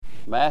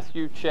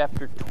Matthew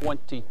chapter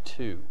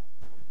 22.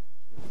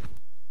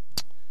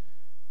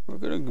 We're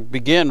going to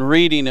begin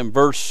reading in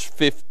verse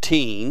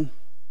 15.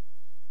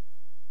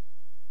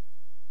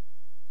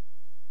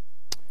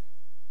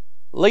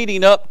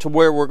 Leading up to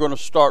where we're going to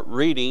start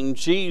reading,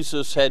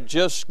 Jesus had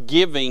just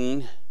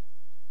given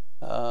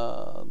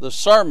the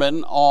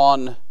sermon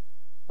on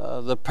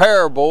the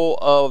parable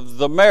of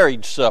the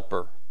marriage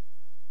supper,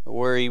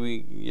 where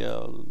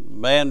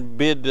man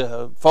bid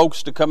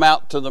folks to come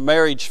out to the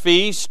marriage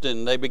feast,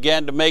 and they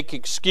began to make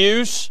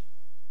excuse.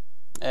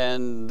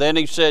 And then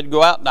he said,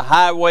 go out in the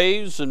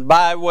highways and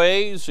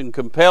byways and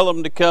compel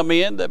them to come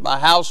in, that my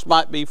house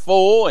might be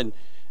full.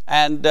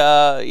 And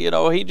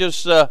he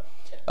just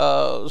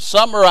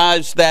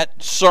summarized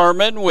that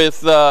sermon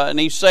with, and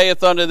he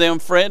saith unto them,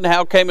 Friend,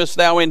 how camest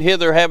thou in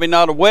hither having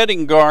not a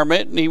wedding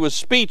garment? And he was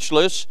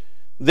speechless.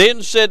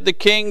 Then said the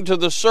king to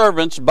the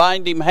servants,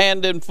 Bind him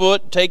hand and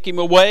foot, take him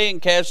away,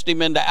 and cast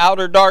him into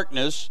outer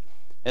darkness.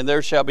 And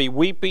there shall be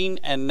weeping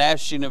and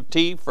gnashing of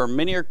teeth, for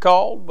many are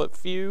called, but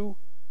few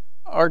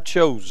are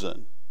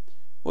chosen.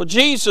 Well,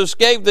 Jesus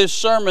gave this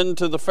sermon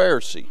to the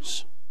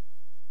Pharisees,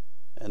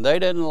 and they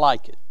didn't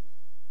like it.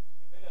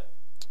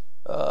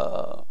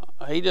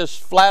 He just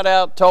flat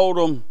out told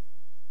them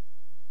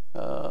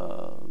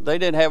they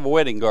didn't have a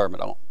wedding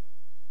garment on,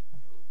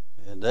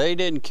 and they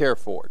didn't care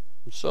for it.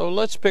 So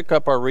let's pick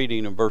up our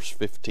reading in verse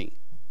 15.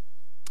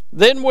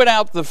 Then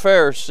went the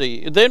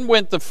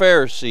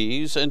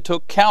Pharisees and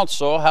took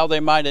counsel how they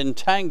might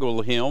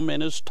entangle him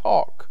in his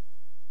talk.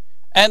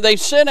 And they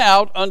sent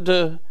out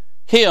unto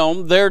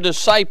him their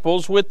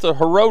disciples with the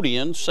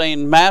Herodians,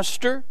 saying,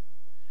 Master,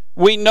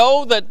 we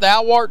know that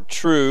thou art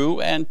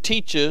true, and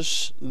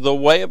teachest the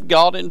way of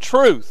God in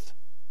truth.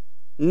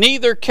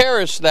 Neither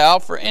carest thou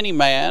for any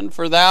man,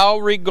 for thou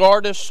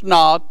regardest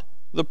not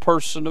the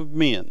person of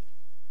men.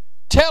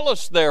 Tell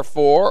us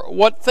therefore,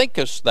 what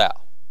thinkest thou?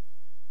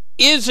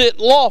 Is it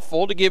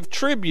lawful to give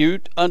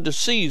tribute unto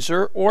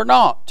Caesar or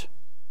not?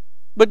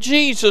 But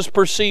Jesus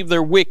perceived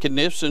their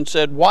wickedness, and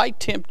said, Why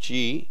tempt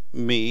ye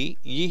me,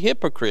 ye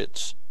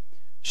hypocrites?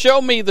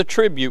 Show me the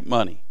tribute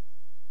money.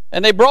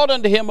 And they brought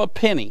unto him a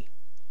penny.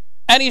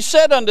 And he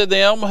said unto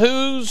them,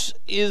 Whose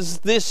is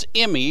this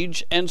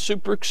image and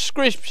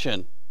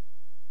superscription?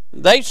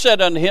 They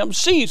said unto him,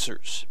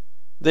 Caesar's.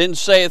 Then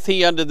saith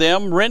he unto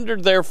them, Render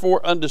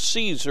therefore unto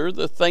Caesar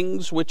the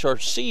things which are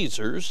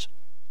Caesar's,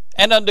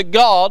 and unto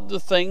God the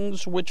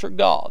things which are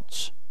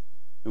God's.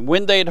 And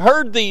when they had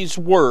heard these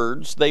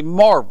words, they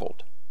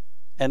marveled,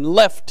 and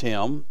left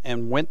him,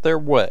 and went their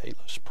way.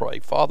 Let's pray.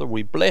 Father,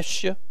 we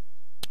bless you.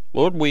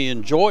 Lord, we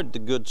enjoyed the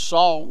good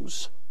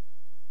songs.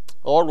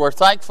 Lord, we're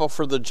thankful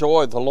for the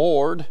joy of the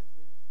Lord.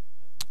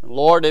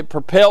 Lord, it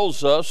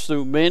propels us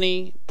through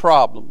many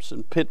problems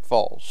and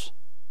pitfalls.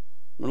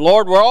 And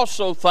Lord, we're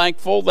also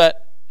thankful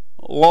that,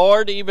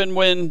 Lord, even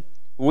when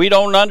we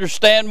don't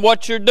understand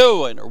what you're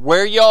doing or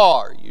where you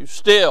are, you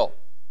still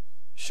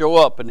show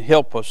up and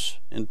help us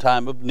in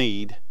time of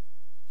need.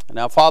 And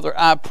now, Father,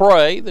 I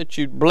pray that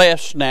you'd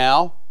bless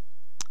now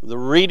the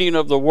reading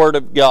of the Word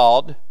of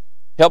God.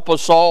 Help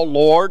us all,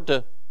 Lord,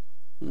 to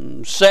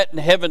set in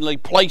heavenly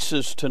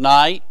places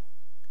tonight.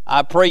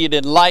 I pray you'd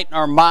enlighten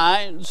our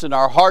minds and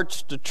our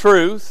hearts to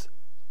truth.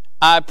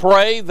 I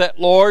pray that,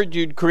 Lord,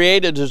 you'd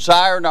create a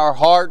desire in our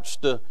hearts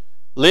to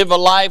live a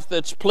life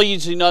that's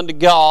pleasing unto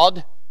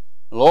God.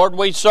 Lord,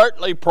 we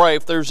certainly pray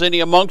if there's any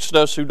amongst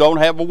us who don't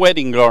have a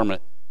wedding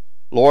garment.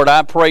 Lord,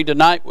 I pray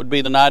tonight would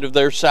be the night of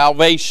their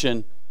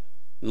salvation.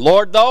 And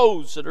Lord,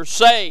 those that are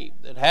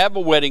saved, that have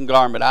a wedding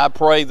garment, I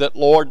pray that,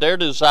 Lord, their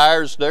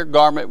desires, their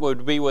garment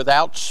would be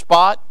without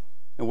spot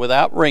and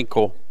without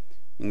wrinkle.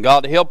 And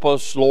God, help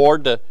us,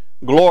 Lord, to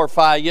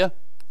glorify you.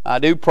 I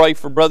do pray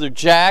for Brother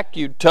Jack.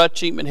 You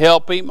touch him and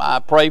help him. I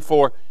pray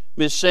for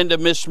Miss Cinda,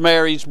 Miss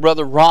Mary's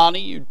brother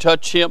Ronnie. You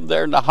touch him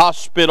there in the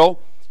hospital.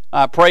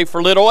 I pray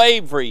for little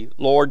Avery.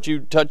 Lord,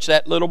 you touch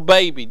that little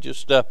baby,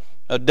 just a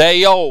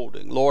day old.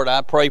 And Lord,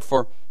 I pray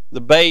for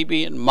the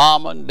baby and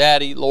mama and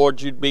daddy.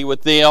 Lord, you'd be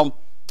with them.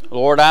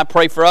 Lord, I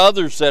pray for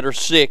others that are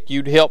sick.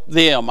 You'd help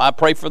them. I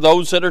pray for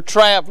those that are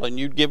traveling.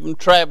 You'd give them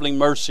traveling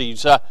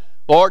mercies.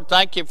 Lord,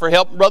 thank you for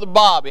helping Brother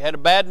Bob. He had a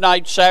bad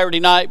night Saturday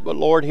night, but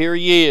Lord, here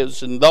he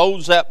is. And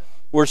those that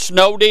were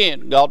snowed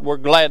in, God, we're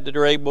glad that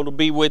they're able to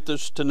be with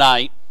us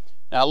tonight.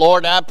 Now,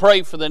 Lord, I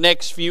pray for the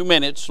next few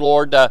minutes,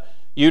 Lord,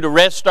 you to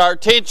rest our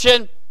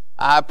attention.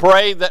 I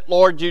pray that,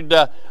 Lord, you'd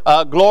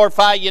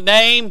glorify your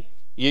name.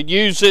 You'd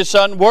use this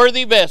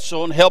unworthy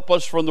vessel and help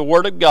us from the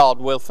Word of God.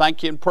 We'll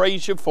thank you and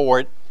praise you for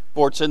it.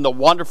 For it's in the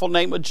wonderful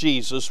name of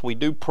Jesus we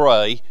do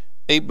pray.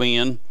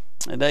 Amen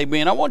and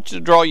amen. I want you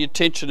to draw your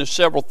attention to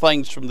several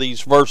things from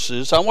these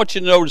verses. I want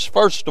you to notice,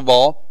 first of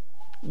all,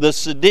 the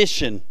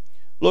sedition.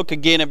 Look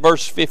again at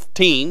verse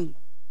 15.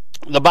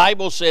 The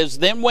Bible says,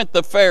 Then went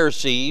the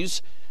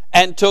Pharisees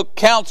and took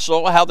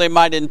counsel how they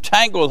might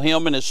entangle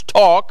him in his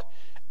talk,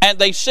 and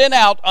they sent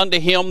out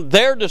unto him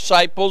their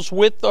disciples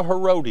with the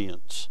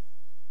Herodians.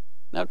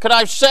 Now, can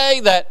I say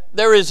that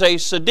there is a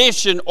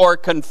sedition or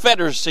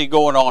confederacy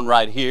going on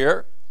right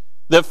here?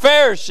 The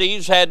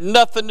Pharisees had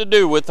nothing to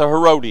do with the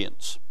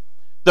Herodians.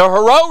 The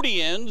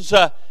Herodians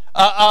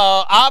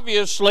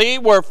obviously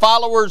were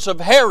followers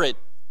of Herod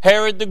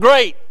the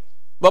Great.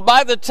 But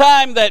by the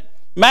time that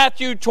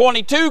Matthew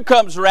 22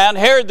 comes around,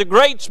 Herod the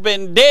Great's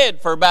been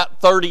dead for about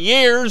 30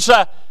 years,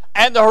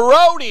 and the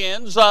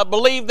Herodians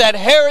believed that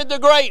Herod the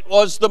Great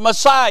was the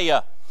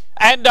Messiah.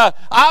 And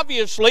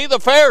obviously the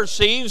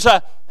Pharisees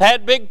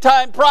had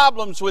big-time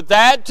problems with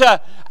that,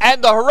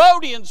 and the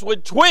Herodians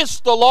would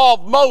twist the law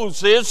of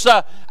Moses,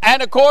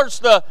 and of course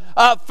the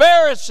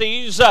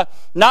Pharisees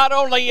not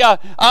only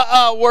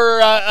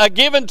were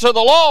given to the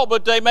law,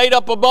 but they made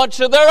up a bunch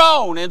of their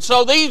own. And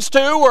so these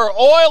two were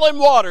oil and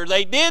water.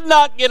 They did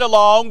not get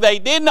along. They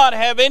did not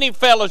have any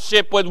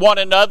fellowship with one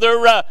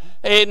another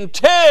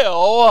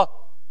until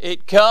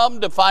it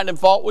come to finding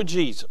fault with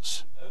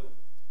Jesus.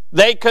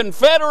 They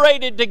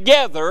confederated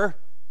together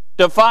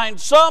to find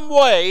some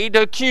way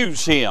to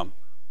accuse him.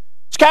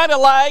 It's kind of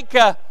like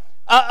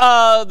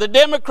the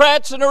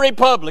Democrats and the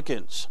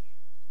Republicans.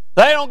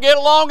 They don't get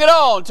along at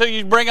all until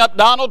you bring up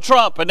Donald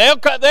Trump, and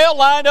they'll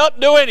line up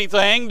and do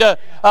anything to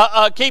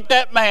keep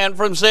that man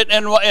from sitting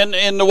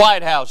in the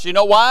White House. You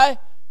know why?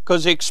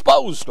 Because he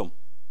exposed them.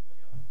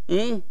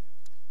 You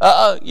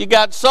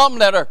got some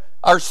that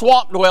are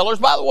swamp dwellers.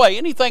 By the way,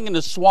 anything in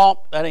the swamp,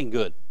 that ain't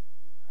good.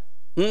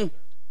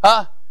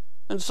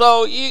 And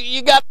so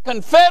you got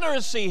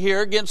confederacy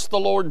here against the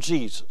Lord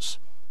Jesus.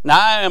 Now,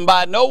 I am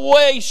by no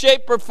way,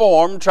 shape, or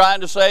form trying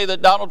to say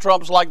that Donald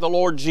Trump's like the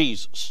Lord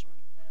Jesus.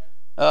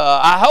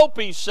 I hope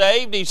he's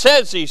saved. He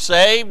says he's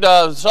saved.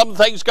 Some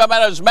things come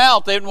out of his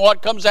mouth isn't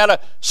what comes out of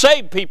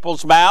saved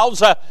people's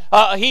mouths.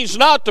 He's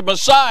not the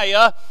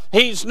Messiah.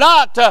 He's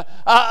not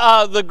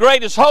the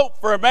greatest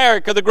hope for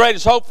America. The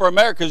greatest hope for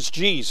America is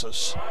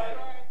Jesus.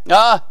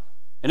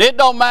 And it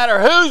don't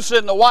matter who's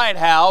in the White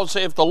House.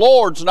 If the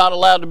Lord's not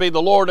allowed to be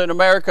the Lord in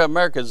America,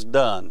 America's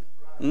done.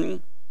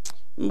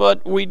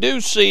 But we do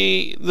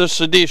see the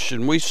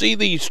sedition. We see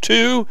these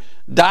two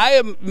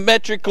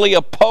diametrically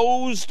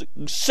opposed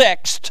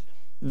sects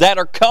that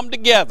are come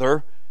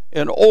together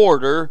in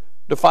order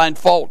to find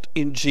fault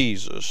in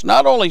Jesus.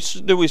 Not only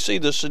do we see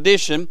the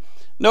sedition,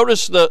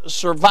 notice the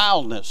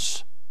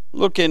servileness.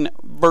 Look in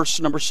verse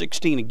number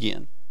 16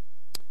 again.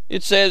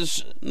 It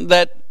says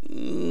that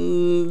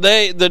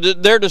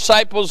their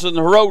disciples and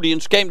the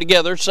Herodians came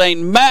together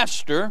saying,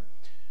 Master,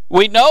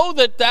 we know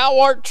that thou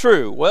art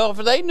true. Well, if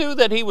they knew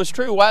that he was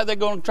true, why are they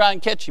going to try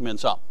and catch him in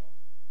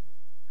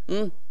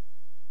something?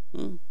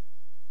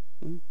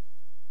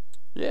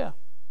 Yeah.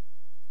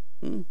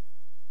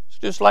 It's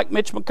just like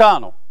Mitch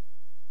McConnell.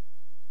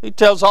 He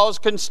tells all his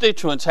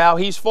constituents how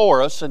he's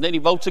for us, and then he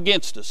votes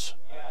against us.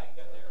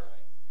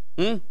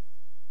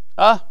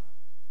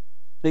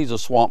 He's a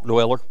swamp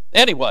dweller.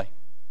 Anyway.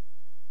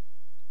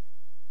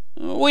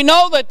 We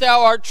know that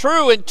thou art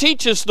true and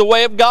teachest the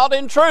way of God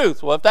in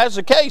truth. Well, if that's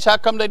the case, how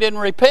come they didn't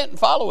repent and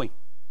follow him?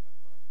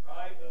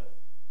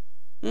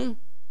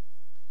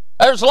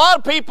 There's a lot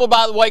of people,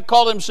 by the way,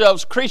 call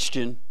themselves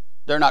Christian.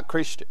 They're not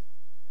Christian.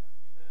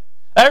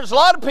 There's a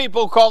lot of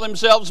people who call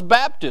themselves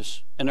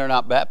Baptists, and they're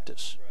not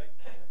Baptists.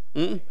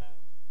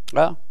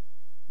 Well,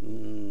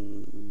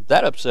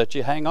 that upsets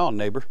you. Hang on,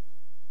 neighbor.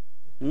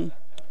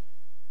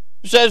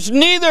 It says,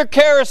 Neither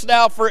carest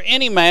thou for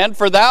any man,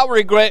 for thou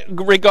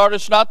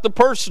regardest not the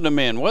person of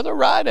men. Well, they're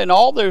right in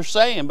all they're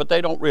saying, but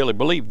they don't really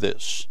believe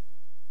this.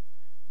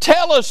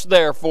 Tell us,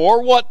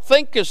 therefore, what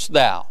thinkest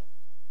thou?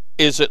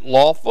 Is it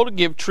lawful to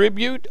give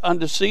tribute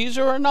unto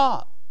Caesar or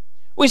not?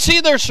 We see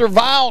their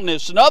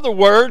servileness. In other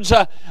words,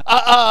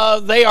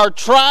 they are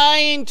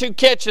trying to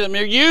catch them.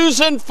 They're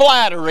using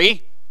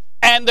flattery,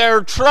 and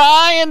they're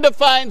trying to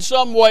find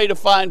some way to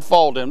find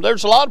fault in them.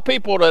 There's a lot of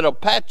people that will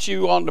pat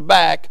you on the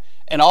back,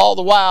 and all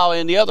the while,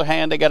 in the other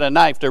hand, they got a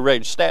knife they're ready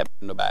to stab you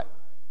in the back.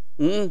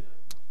 And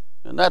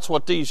that's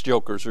what these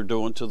jokers are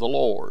doing to the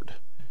Lord.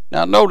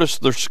 Now notice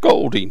they're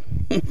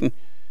scolding.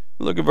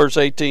 Look at verse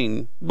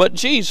 18. But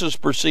Jesus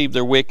perceived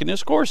their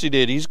wickedness. Of course he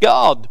did. He's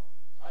God.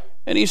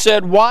 And he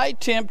said, Why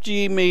tempt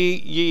ye me,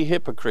 ye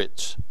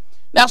hypocrites?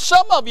 Now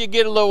some of you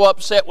get a little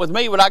upset with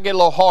me when I get a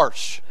little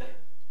harsh.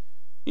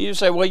 You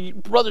say, well,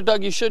 Brother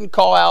Doug, you shouldn't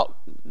call out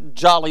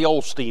Jolly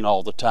Osteen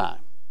all the time.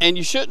 And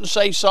you shouldn't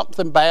say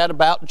something bad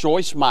about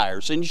Joyce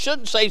Myers. And you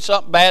shouldn't say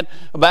something bad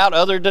about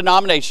other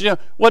denominations. You know,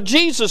 well,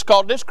 Jesus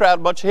called this crowd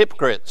a bunch of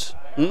hypocrites.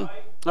 If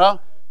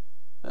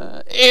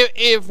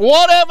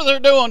whatever they're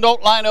doing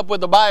don't line up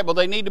with the Bible,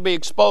 they need to be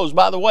exposed.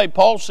 By the way,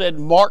 Paul said,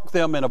 mark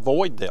them and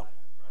avoid them.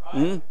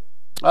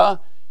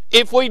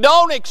 If we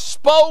don't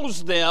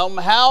expose them,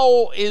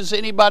 how is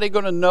anybody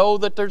going to know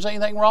that there's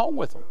anything wrong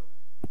with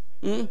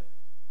them?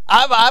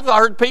 I've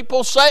heard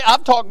people say,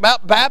 I've talked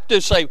about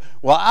Baptists say,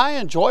 well, I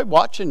enjoy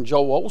watching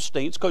Joel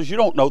Osteen's because you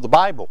don't know the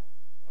Bible.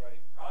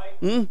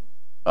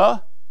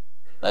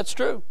 That's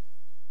true.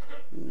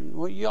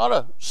 Well, you ought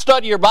to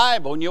study your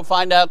Bible and you'll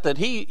find out that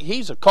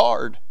he's a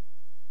card.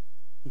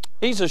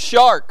 He's a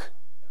shark.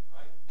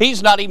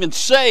 He's not even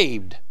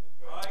saved.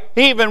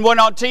 He even went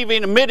on TV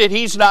and admitted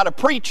he's not a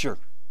preacher.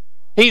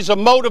 He's a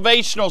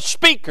motivational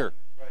speaker.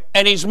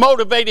 and he's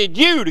motivated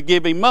you to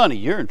give him money,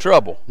 you're in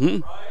trouble.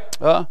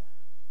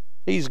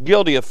 He's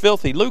guilty of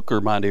filthy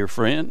lucre, my dear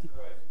friend.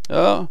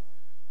 But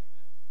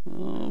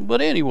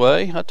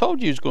anyway, I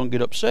told you he was going to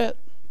get upset.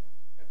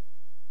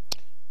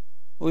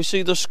 We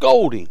see the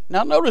scolding.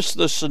 Now notice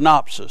the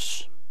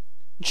synopsis.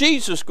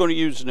 Jesus is going to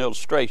use an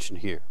illustration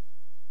here.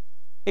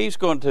 He's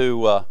going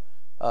to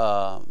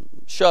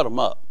shut them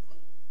up.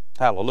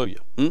 Hallelujah.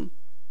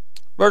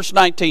 Verse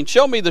 19,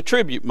 show me the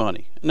tribute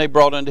money. And they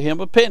brought unto him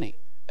a penny.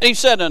 And he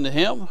said unto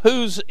him,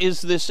 whose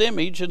is this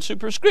image and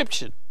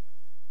superscription?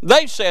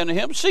 They say unto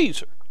him,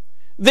 Caesar.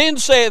 Then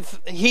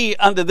saith he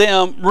unto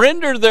them,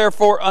 render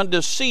therefore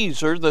unto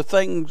Caesar the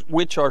things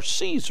which are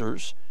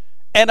Caesar's,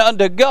 and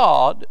unto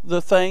God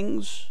the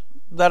things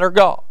that are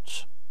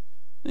God's.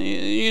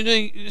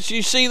 You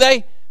see,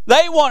 they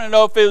want to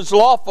know if it was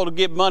lawful to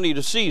give money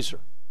to Caesar.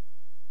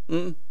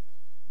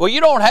 Well, you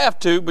don't have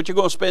to, but you're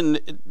going to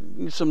spend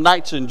some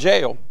nights in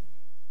jail.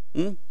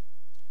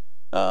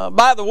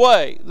 By the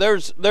way,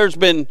 there's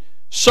been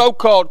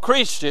so-called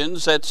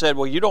Christians that said,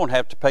 well, you don't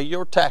have to pay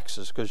your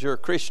taxes because you're a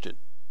Christian.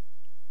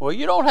 Well,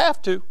 you don't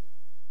have to.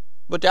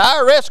 But the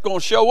IRS is going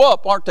to show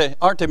up, aren't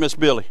they, Miss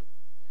Billy?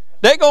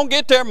 They're going to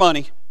get their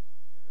money.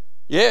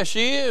 Yeah,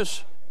 she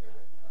is.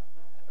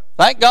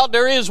 Thank God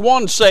there is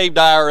one saved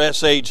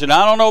IRS agent.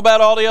 I don't know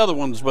about all the other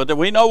ones, but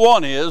we know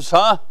one is,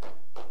 huh?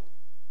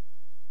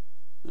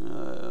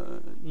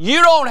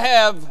 You don't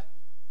have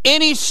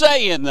any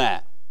say in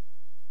that.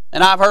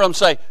 And I've heard them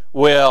say,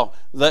 well,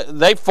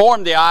 they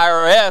formed the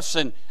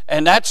IRS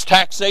and that's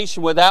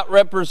taxation without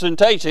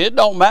representation. It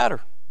don't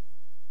matter.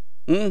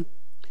 They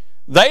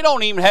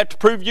don't even have to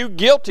prove you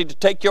guilty to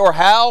take your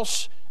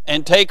house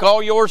and take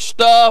all your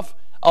stuff.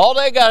 All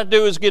they got to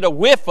do is get a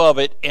whiff of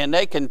it and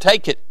they can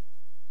take it.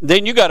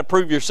 Then you got to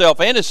prove yourself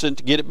innocent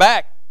to get it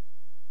back.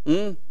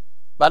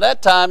 By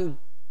that time,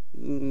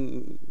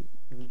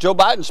 Joe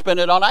Biden spent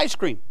it on ice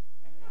cream.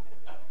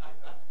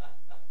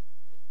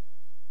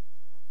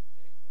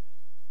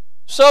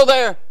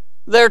 So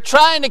they're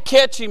trying to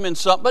catch him in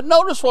something. But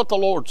notice what the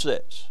Lord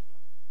says.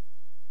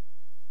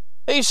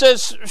 He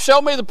says, show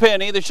me the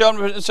penny. They showed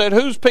him and said,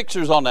 whose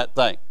picture's on that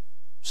thing?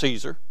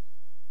 Caesar.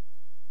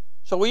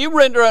 So will you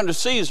render unto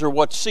Caesar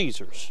what's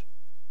Caesar's?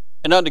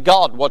 And unto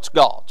God what's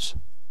God's?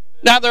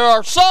 Now there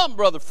are some,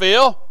 Brother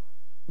Phil,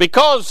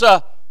 because,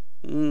 Mr.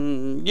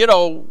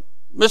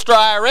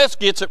 IRS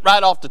gets it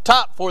right off the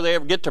top before they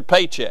ever get their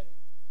paycheck.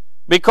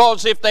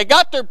 Because if they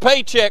got their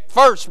paycheck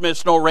first,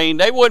 Miss Noreen,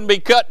 they wouldn't be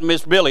cutting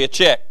Miss Billy a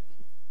check.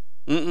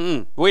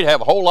 We'd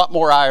have a whole lot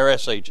more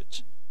IRS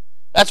agents.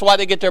 That's why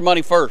they get their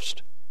money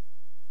first.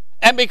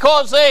 And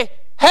because they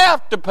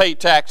have to pay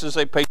taxes,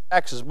 they pay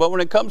taxes. But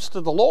when it comes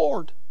to the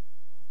Lord,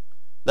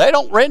 they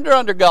don't render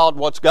unto God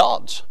what's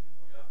God's.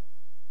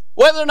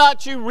 Whether or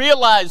not you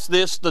realize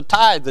this, the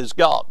tithe is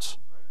God's.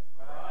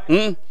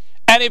 And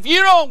if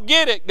you don't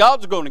get it,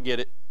 God's going to get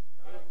it.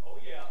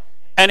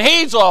 And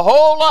He's a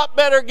whole lot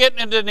better getting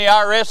it than the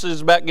IRS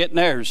is about getting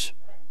theirs.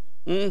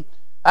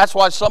 That's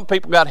why some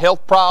people got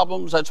health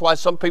problems. That's why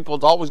some people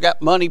have always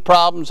got money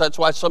problems. That's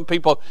why some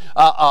people,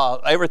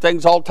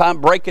 everything's all the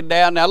time breaking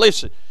down. Now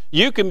listen,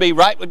 you can be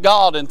right with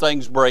God and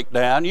things break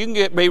down. You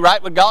can be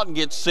right with God and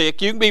get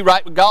sick. You can be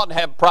right with God and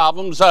have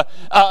problems.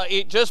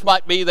 It just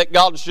might be that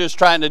God's just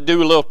trying to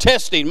do a little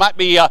testing. It might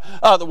be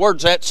the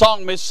words of that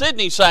song Miss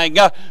Sydney sang.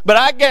 But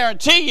I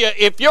guarantee you,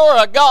 if you're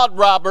a God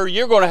robber,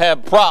 you're going to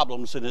have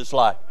problems in this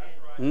life.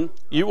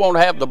 You won't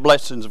have the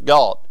blessings of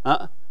God.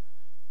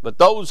 But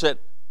those that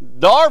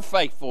are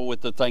faithful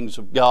with the things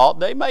of God,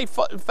 they may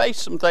face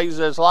some things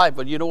in this life,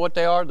 but you know what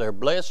they are? They're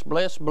blessed,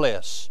 blessed,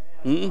 blessed.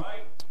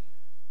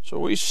 So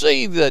we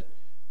see that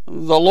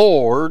the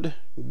Lord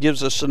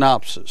gives a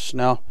synopsis.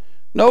 Now,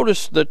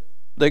 notice that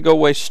they go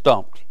away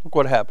stumped. Look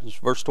what happens,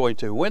 verse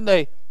 22. When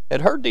they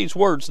had heard these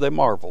words, they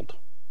marveled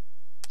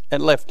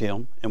and left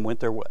him and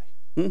went their way.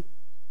 Can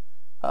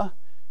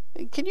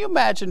you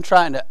imagine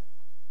trying to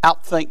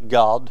outthink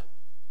God?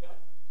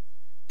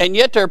 And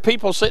yet there are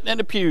people sitting in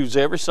the pews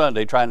every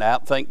Sunday trying to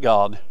outthink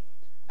God,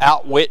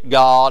 outwit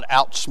God,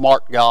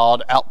 outsmart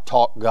God,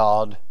 outtalk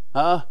God.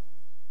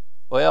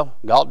 Well,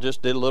 God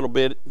just did a little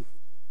bit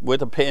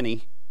with a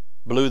penny,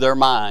 blew their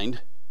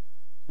mind,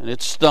 and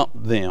it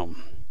stumped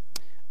them.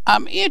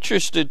 I'm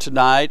interested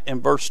tonight in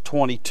verse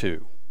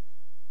 22.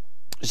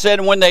 It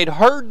said, when they'd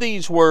heard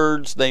these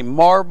words, they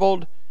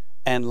marveled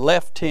and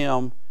left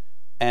him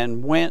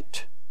and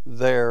went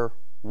their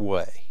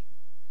way.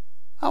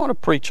 I want to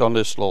preach on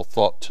this little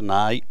thought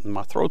tonight, and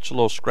my throat's a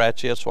little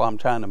scratchy, that's why I'm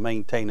trying to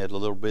maintain it a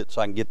little bit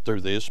so I can get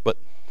through this. But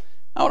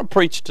I want to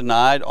preach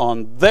tonight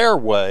on their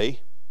way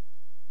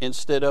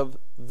instead of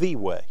the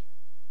way.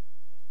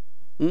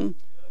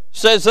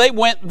 Says they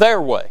went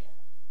their way.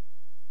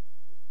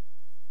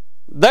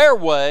 Their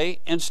way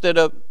instead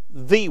of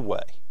the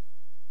way.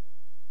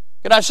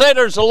 Can I say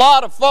there's a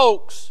lot of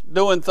folks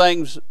doing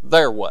things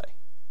their way?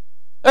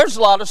 There's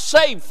a lot of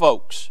saved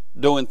folks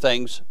doing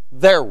things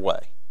their way.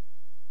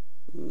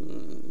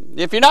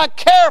 If you're not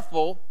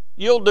careful,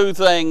 you'll do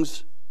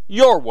things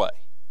your way.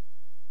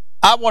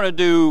 I want to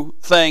do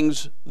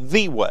things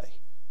the way.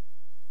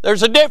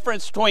 There's a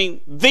difference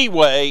between the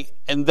way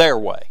and their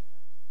way.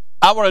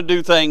 I want to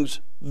do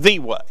things the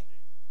way.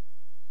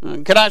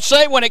 Can I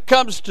say when it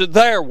comes to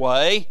their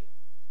way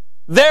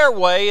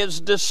is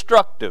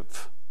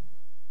destructive.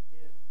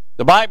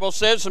 The Bible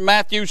says in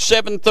Matthew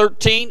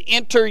 7:13,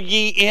 enter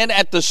ye in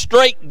at the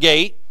strait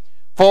gate,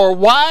 for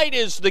wide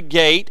is the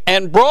gate,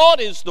 and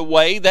broad is the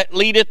way that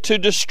leadeth to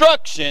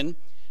destruction,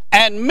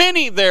 and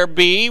many there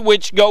be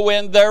which go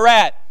in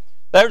thereat.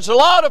 There's a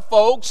lot of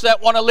folks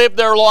that want to live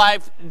their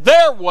life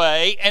their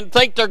way and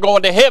think they're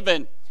going to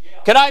heaven.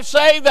 Can I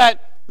say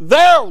that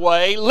their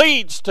way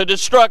leads to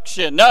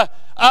destruction?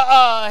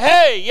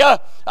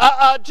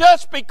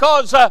 Just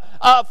because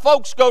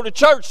folks go to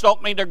church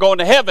don't mean they're going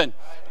to heaven.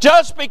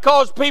 Just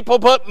because people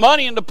put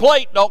money in the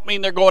plate don't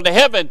mean they're going to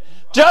heaven.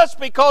 Just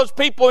because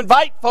people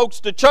invite folks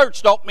to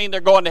church don't mean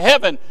they're going to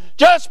heaven.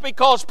 Just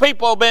because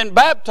people have been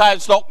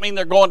baptized don't mean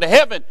they're going to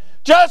heaven.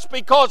 Just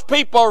because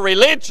people are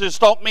religious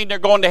don't mean they're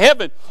going to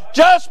heaven.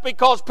 Just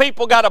because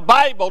people got a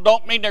Bible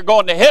don't mean they're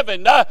going to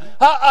heaven.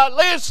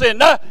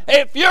 Listen,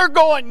 if you're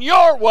going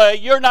your way,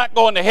 you're not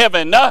going to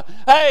heaven.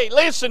 Hey,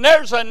 listen,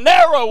 there's a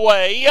narrow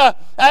way,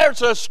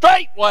 there's a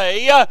straight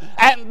way,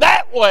 and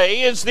that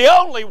way is the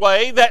only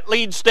way that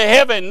leads to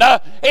heaven.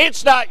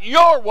 It's not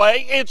your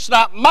way, it's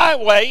not my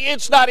way,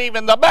 it's not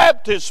even the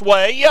Baptist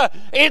way.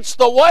 It's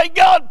the way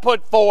God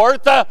put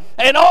forth,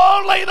 and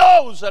only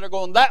those that are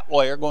going that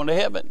way are going to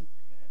heaven.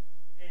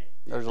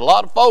 There's a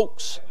lot of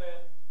folks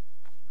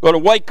going to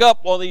wake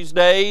up one of these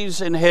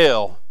days in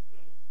hell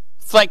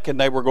thinking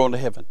they were going to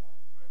heaven.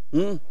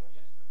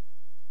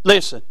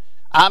 Listen,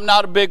 I'm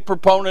not a big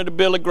proponent of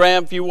Billy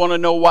Graham. If you want to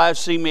know why,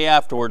 see me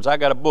afterwards. I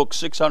got a book,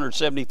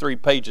 673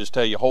 pages,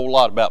 tell you a whole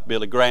lot about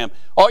Billy Graham.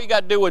 All you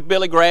got to do with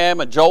Billy Graham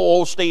and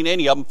Joel Osteen,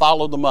 any of them,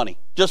 follow the money.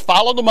 Just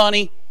follow the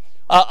money.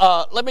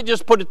 Let me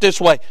just put it this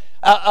way.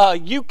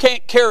 You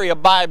can't carry a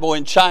Bible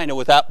in China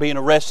without being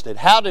arrested.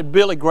 How did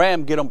Billy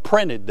Graham get them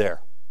printed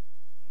there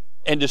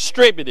and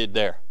distributed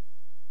there?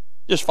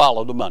 Just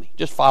follow the money.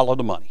 Just follow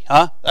the money.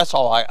 Huh? That's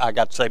all I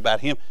got to say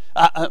about him.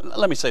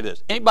 Let me say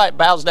this. Anybody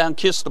bows down and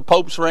kisses the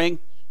Pope's ring,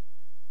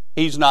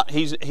 he's not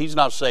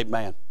a saved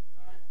man.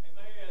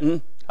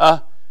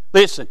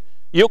 Listen,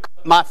 you'll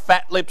cut my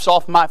fat lips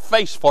off my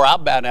face before I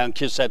bow down and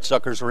kiss that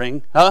sucker's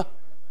ring. Huh?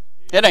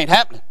 It ain't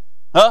happening.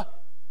 Huh?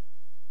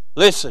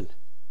 Listen,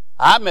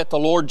 I met the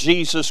Lord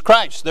Jesus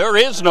Christ. There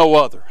is no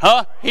other.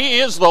 Huh? He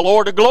is the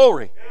Lord of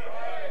glory.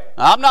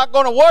 I'm not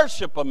going to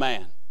worship a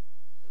man.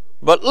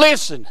 But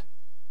listen,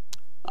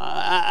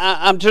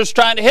 I'm just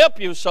trying to help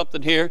you with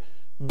something here.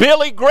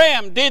 Billy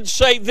Graham did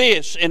say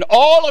this in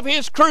all of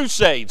his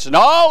crusades and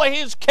all of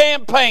his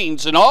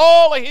campaigns and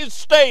all of his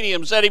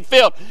stadiums that he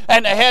filled,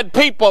 and they had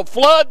people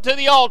flood to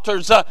the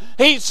altars.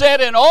 He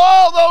said in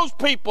all those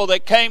people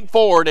that came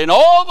forward in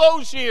all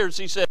those years,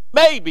 he said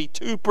maybe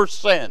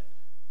 2%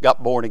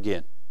 got born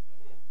again.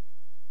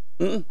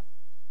 There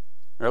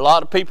are a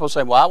lot of people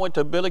saying, well, I went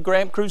to a Billy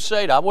Graham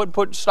crusade. I wouldn't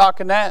put stock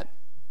in that.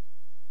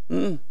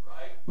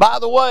 By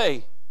the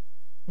way,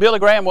 Billy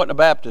Graham wasn't a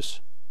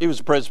Baptist. He was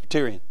a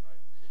Presbyterian.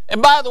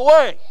 And by the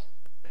way,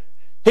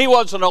 he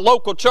wasn't a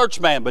local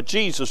church man, but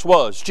Jesus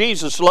was.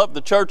 Jesus loved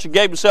the church and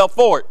gave himself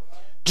for it.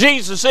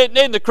 Jesus isn't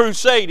in the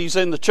crusade, he's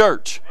in the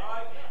church.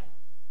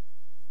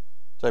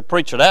 Say,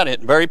 preacher, that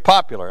isn't very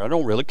popular. I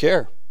don't really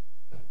care.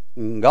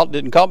 God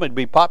didn't call me to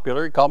be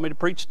popular, he called me to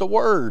preach the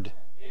word.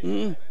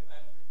 But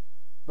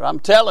I'm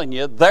telling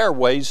you, their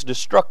way's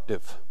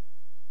destructive.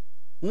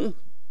 Can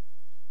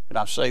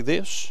I say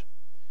this?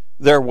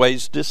 Their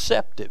way's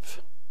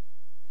deceptive.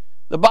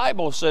 The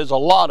Bible says a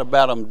lot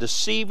about them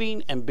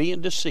deceiving and being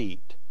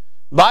deceived.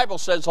 The Bible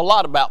says a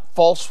lot about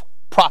false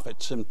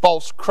prophets and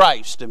false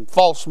Christ and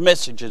false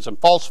messages and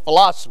false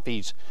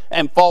philosophies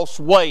and false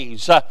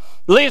ways.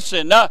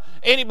 Listen,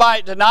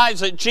 anybody that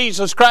denies that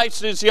Jesus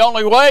Christ is the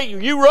only way,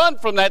 you run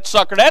from that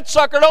sucker. That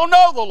sucker don't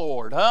know the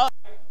Lord, huh?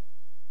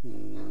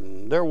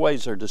 Their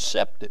ways are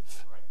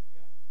deceptive.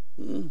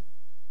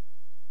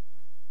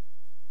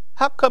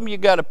 How come you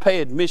got to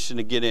pay admission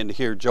to get in to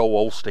hear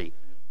Joel Osteen?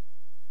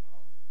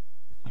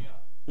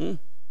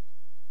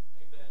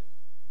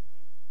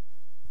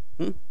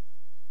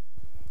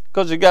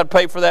 Because you got to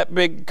pay for that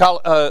big, what's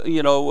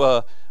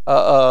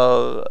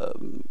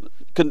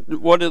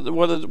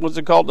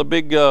it called? The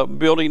big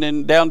building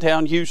in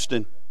downtown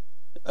Houston.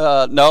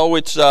 No,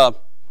 it's the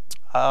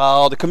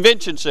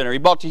convention center. He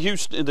bought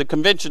the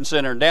convention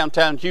center in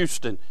downtown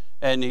Houston,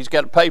 and he's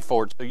got to pay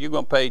for it. So you're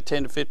going to pay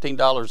 $10 to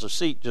 $15 a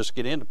seat just to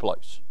get into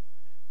place.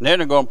 And then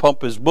they're going to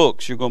pump his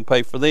books. You're going to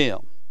pay for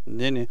them.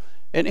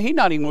 And he's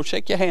not even going to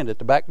shake your hand at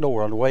the back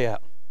door on the way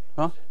out.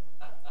 Huh?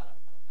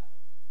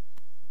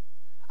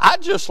 I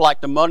just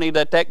like the money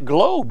that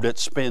globe that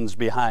spins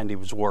behind him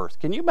was worth.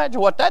 Can you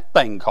imagine what that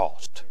thing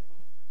cost?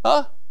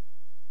 Huh?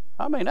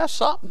 I mean, that's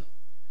something.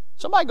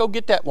 Somebody go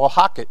get that. Well,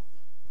 hock it.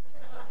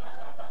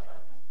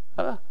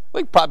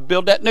 We could probably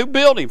build that new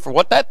building for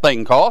what that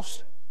thing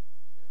cost.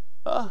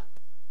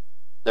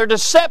 They're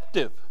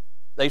deceptive.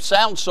 They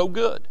sound so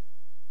good.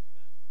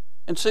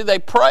 And see, they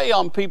prey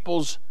on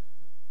people's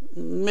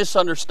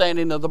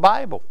misunderstanding of the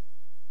Bible.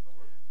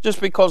 Just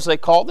because they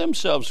call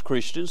themselves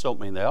Christians don't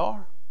mean they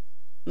are.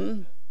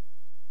 And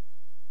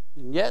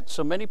yet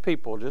so many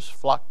people just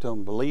flock to them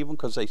and believe them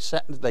because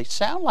they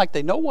sound like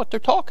they know what they're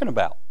talking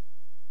about.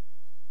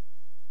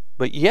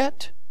 But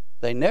yet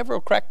they never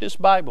will crack this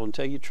Bible and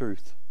tell you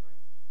truth.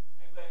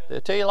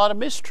 They'll tell you a lot of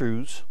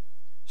mistruths.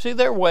 See,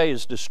 their way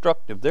is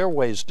destructive. Their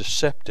way is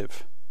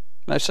deceptive.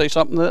 Can I say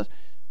something?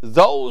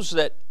 Those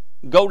that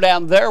go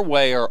down their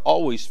way are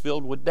always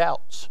filled with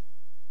doubts.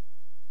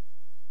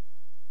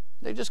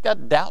 They just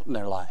got doubt in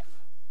their life.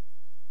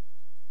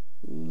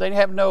 They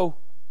have no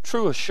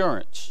true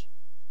assurance.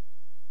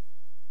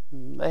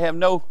 They have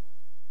no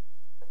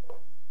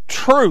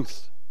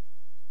truth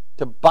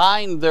to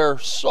bind their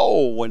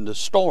soul when the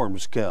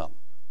storms come.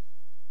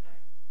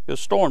 Because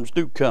storms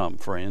do come,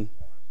 friend.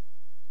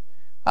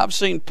 I've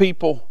seen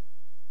people,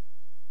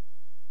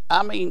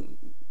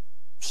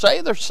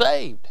 say they're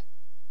saved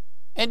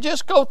and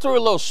just go through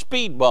a little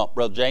speed bump,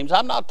 Brother James.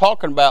 I'm not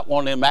talking about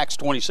one of them Acts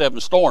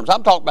 27 storms.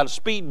 I'm talking about a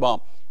speed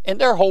bump,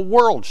 and their whole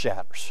world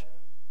shatters.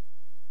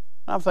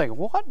 I'm thinking,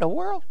 what in the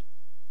world?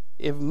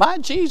 If my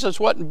Jesus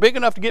wasn't big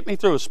enough to get me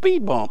through a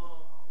speed bump,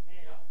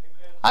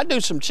 I'd do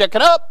some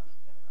checking up.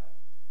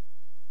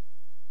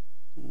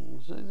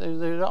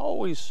 There's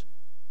always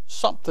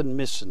something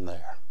missing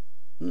there.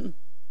 Can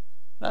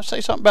I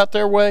say something about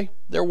their way?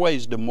 Their way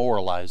is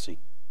demoralizing.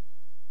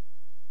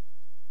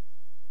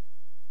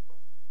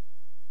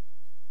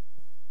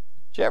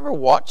 Did you ever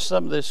watch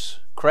some of this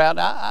crowd?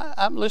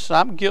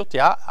 I'm guilty.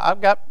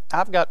 I've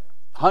got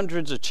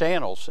hundreds of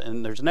channels,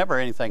 and there's never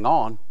anything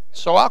on.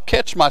 So I'll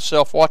catch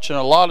myself watching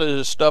a lot of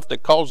this stuff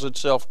that calls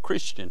itself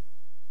Christian.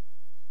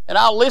 And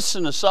I'll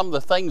listen to some of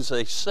the things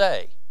they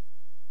say.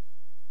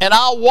 And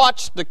I'll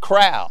watch the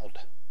crowd.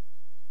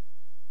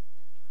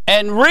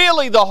 And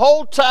really the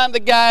whole time the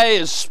guy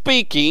is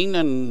speaking,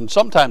 and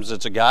sometimes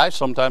it's a guy,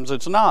 sometimes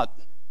it's not.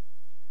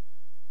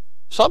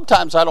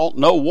 Sometimes I don't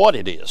know what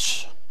it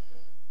is.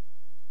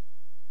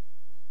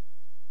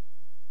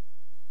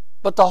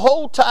 But the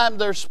whole time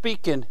they're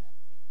speaking,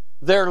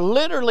 they're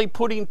literally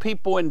putting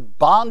people in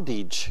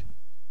bondage,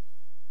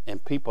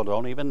 and people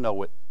don't even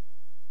know it.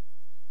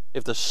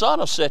 If the Son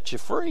will set you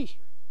free,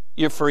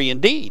 you're free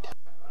indeed.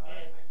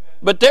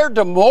 But they're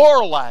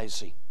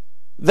demoralizing.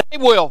 They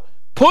will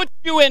put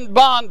you in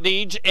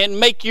bondage and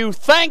make you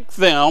thank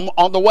them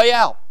on the way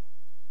out.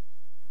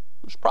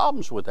 There's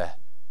problems with that.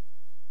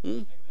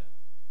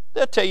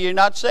 They'll tell you you're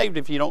not saved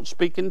if you don't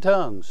speak in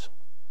tongues.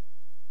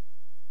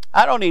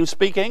 I don't even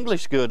speak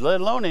English good,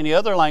 let alone any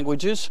other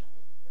languages.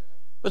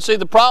 But see,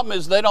 the problem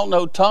is they don't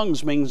know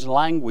tongues means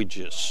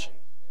languages.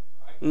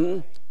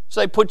 So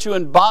they put you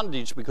in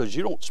bondage because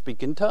you don't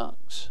speak in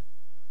tongues.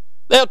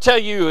 They'll tell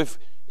you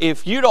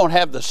if you don't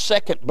have the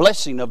second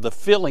blessing of the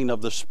filling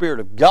of the Spirit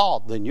of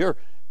God, then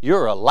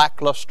you're a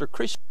lackluster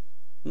Christian.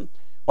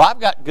 Well, I've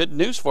got good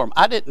news for them.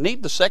 I didn't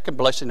need the second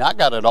blessing. I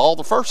got it all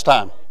the first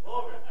time.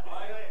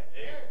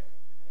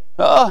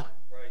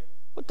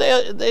 But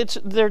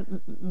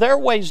their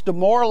way's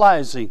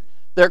demoralizing.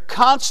 They're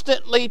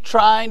constantly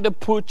trying to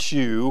put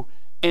you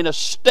in a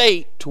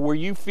state to where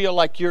you feel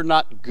like you're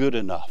not good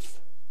enough.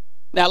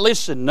 Now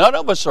listen, none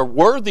of us are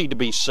worthy to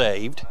be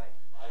saved.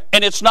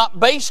 And it's not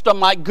based on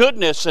my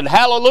goodness. And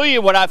hallelujah,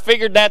 when I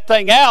figured that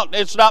thing out,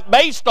 it's not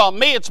based on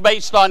me, it's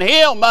based on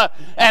Him.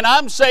 And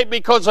I'm saved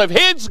because of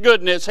His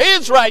goodness,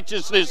 His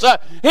righteousness,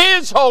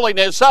 His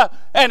holiness.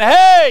 And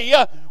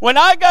hey, when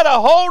I got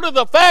a hold of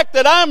the fact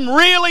that I'm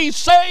really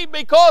saved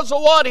because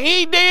of what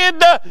He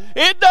did,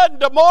 it doesn't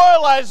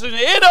demoralize me.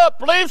 It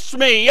uplifts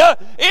me.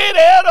 It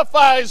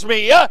edifies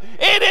me.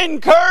 It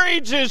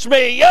encourages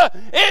me.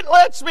 It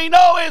lets me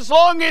know as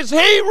long as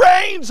He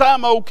reigns,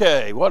 I'm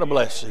okay. What a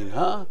blessing,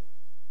 huh?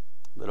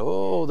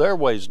 But their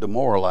way is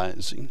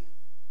demoralizing.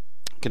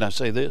 Can I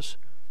say this?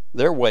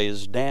 Their way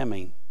is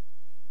damning.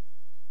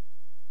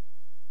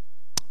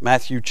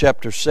 Matthew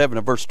chapter 7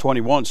 and verse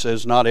 21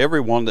 says, "Not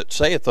everyone that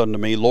saith unto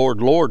me,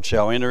 Lord, Lord,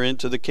 shall enter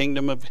into the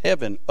kingdom of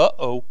heaven."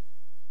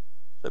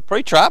 The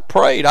preacher, I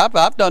prayed.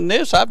 I've done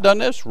this. I've done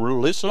this.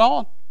 Listen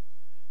on.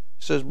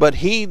 He says, "But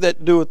he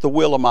that doeth the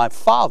will of my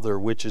Father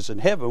which is in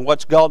heaven."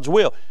 What's God's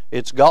will?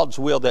 It's God's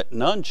will that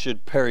none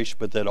should perish,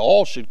 but that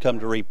all should come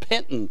to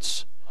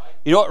repentance.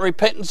 You know what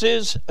repentance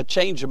is? A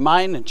change of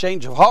mind and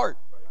change of heart.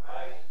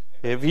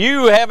 If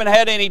you haven't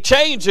had any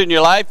change in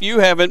your life, you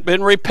haven't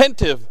been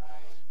repentive.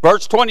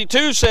 Verse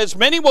 22 says,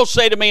 "Many will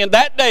say to me in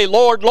that day,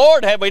 Lord,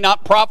 Lord, have we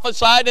not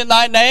prophesied in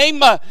thy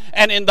name?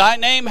 And in thy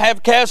name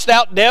have cast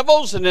out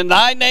devils, and in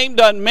thy name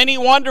done many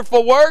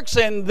wonderful works?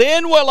 And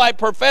then will I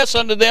profess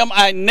unto them,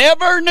 I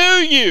never knew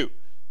you.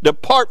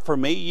 Depart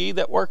from me, ye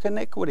that work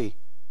iniquity."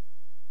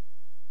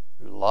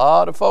 There's a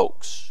lot of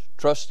folks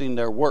trusting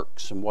their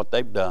works and what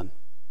they've done.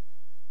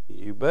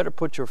 You better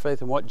put your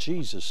faith in what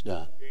Jesus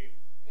done.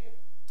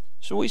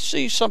 So we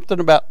see something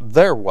about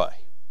their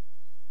way.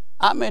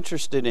 I'm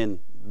interested in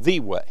the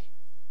way.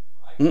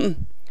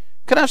 Can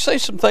I say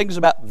some things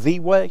about the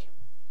way?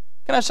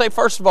 Can I say,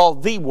 first of all,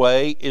 the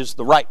way is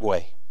the right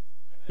way?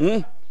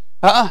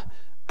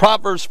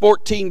 Proverbs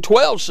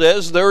 14:12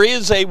 says, there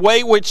is a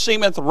way which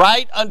seemeth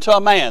right unto a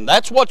man.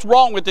 That's what's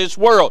wrong with this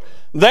world.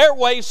 Their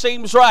way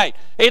seems right.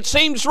 It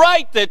seems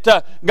right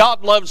that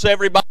God loves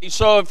everybody,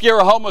 so if you're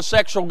a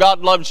homosexual,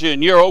 God loves you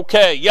and you're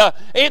okay.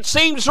 It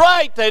seems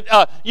right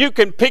that you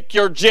can pick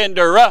your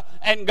gender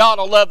and God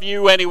will love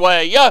you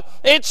anyway.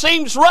 It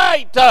seems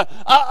right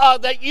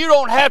that you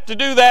don't have to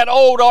do that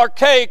old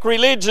archaic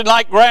religion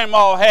like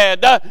Grandma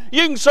had.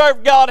 You can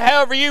serve God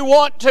however you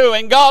want to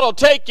and God will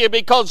take you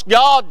because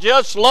God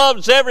just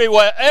loves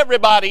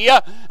everybody.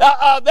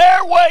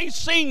 Their way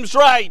seems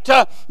right.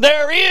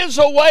 There is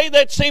a way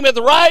that seemeth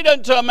right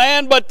unto a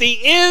man, but the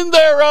end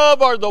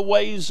thereof are the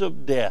ways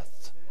of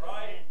death.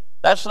 Right.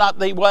 That's not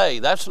the way.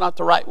 That's not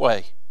the right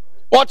way.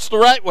 What's the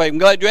right way? I'm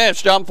glad you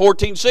asked. John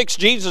 14:6,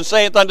 Jesus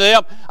saith unto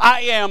them,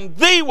 I am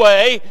the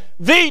way,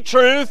 the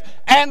truth,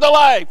 and the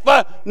life.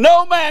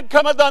 No man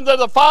cometh unto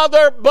the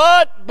Father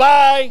but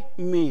by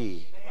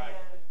me.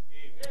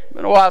 It's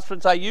been a while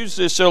since I used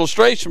this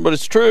illustration, but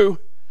it's true.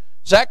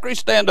 Zachary,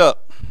 stand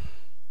up.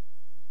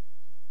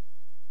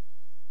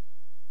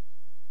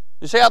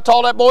 You see how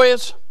tall that boy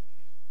is?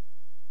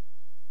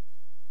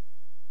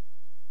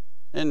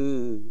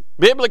 In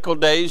biblical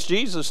days,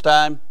 Jesus'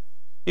 time,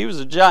 he was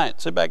a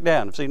giant. Sit back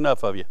down. I've seen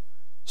enough of you.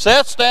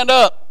 Seth, stand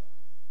up.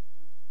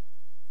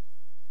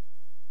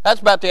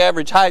 That's about the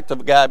average height of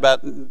a guy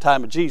about the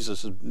time of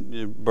Jesus'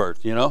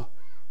 birth, you know.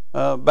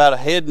 About a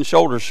head and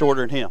shoulders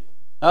shorter than him.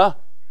 Huh?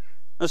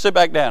 Now sit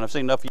back down. I've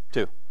seen enough of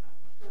you too.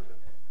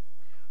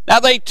 Now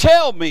they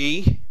tell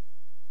me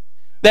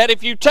that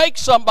if you take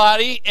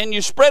somebody and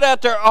you spread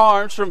out their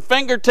arms from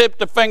fingertip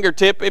to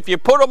fingertip, if you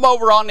put them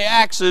over on the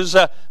axis,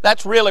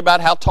 that's really about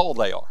how tall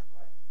they are.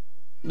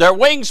 Their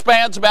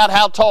wingspan's about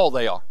how tall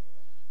they are.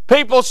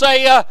 People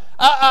say,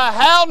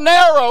 how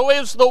narrow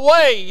is the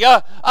way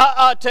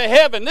to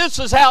heaven? This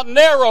is how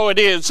narrow it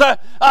is.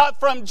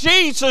 From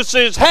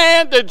Jesus'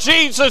 hand to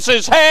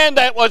Jesus' hand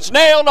that was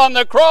nailed on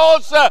the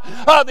cross,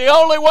 the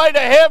only way to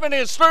heaven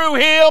is through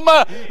Him.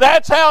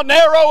 That's how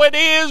narrow it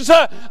is.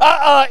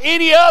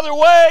 Any other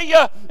way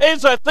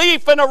is a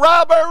thief and a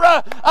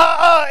robber.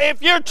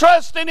 If you're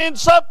trusting in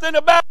something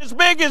about as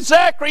big as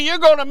Zachary, you're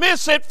going to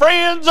miss it,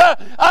 friends.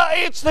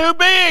 It's too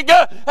big.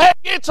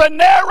 It's a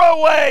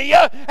narrow way.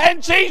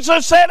 And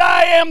Jesus said,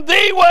 I am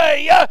the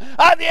way.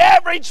 The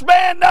average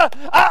man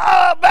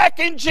back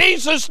in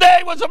Jesus'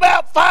 day was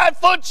about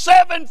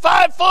 5'7",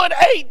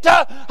 5'8"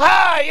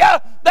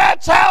 high.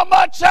 That's how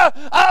much of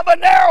a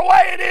narrow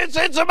way it is.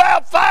 It's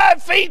about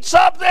 5 feet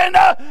something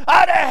out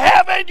of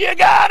heaven. You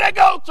got to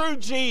go through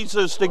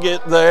Jesus to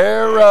get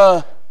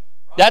there.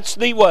 That's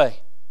the way.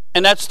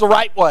 And that's the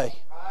right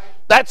way.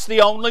 That's the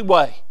only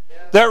way.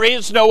 There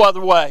is no other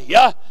way.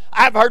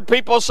 I've heard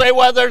people say,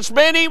 well, there's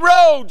many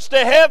roads to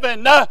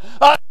heaven. No,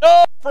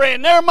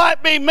 friend, there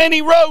might be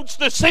many roads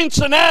to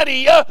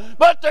Cincinnati,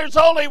 but there's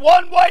only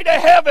one way to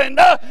heaven,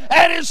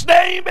 and His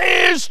name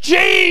is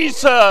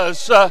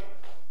Jesus.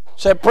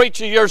 Said,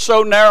 preacher, you're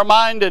so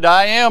narrow-minded.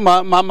 I am.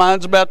 My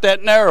mind's about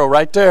that narrow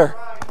right there.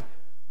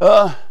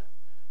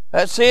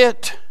 That's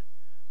it.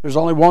 There's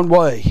only one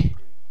way,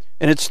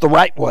 and it's the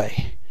right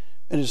way,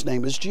 and His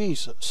name is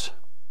Jesus.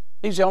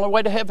 He's the only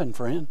way to heaven,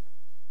 friend.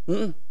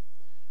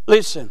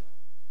 Listen,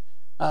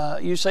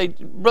 you say,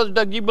 Brother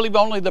Doug, you believe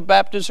only the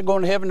Baptists are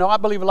going to heaven? No, I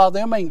believe a lot of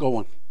them ain't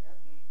going.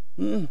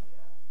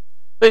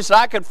 Listen,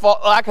 I could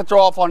throw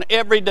off on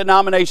every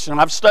denomination.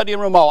 I've studied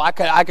them all. I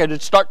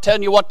could start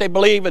telling you what they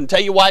believe and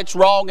tell you why it's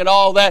wrong and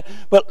all that.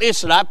 But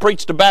listen, I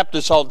preach to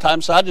Baptists all the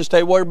time, so I just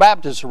tell you where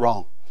Baptists are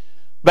wrong.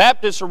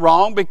 Baptists are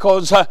wrong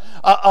because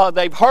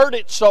they've heard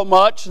it so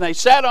much, and they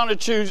sat on a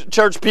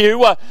church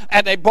pew,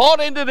 and they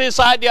bought into this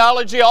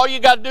ideology. All you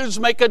got to do is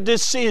make a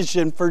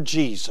decision for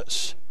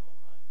Jesus.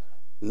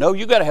 No,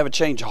 you got to have a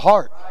change of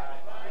heart.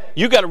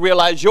 You got to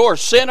realize you're a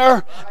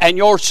sinner, and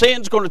your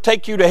sin's going to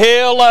take you to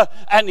hell,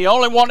 and the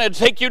only one that'll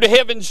take you to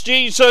heaven's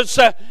Jesus,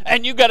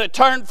 and you got to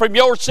turn from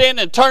your sin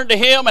and turn to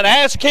Him and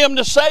ask Him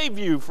to save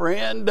you,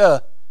 friend.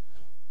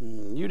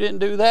 You didn't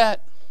do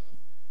that,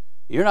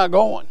 you're not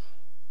going.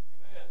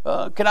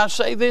 Can I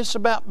say this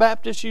about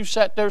Baptists? You've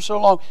sat there so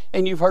long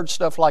and you've heard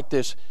stuff like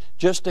this.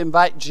 Just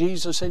invite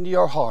Jesus into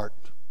your heart.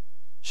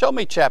 Show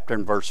me chapter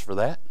and verse for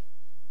that.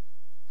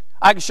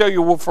 I can show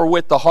you, for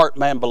with the heart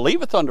man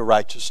believeth unto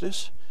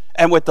righteousness,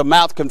 and with the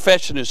mouth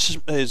confession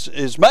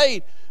is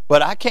made.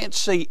 But I can't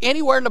see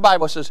anywhere in the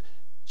Bible it says,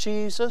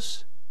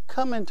 Jesus,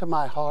 come into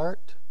my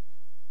heart.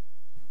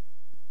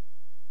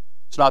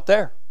 It's not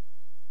there.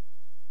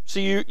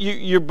 See,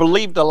 you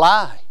believed a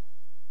lie.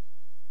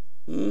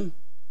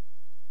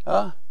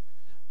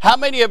 How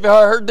many of you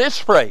have heard this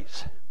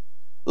phrase?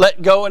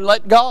 Let go and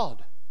let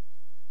God.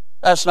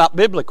 That's not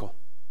biblical.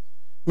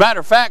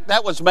 Matter of fact,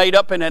 that was made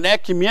up in an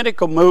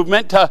ecumenical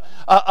movement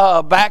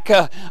back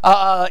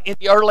in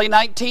the early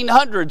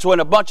 1900s when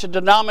a bunch of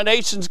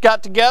denominations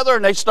got together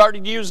and they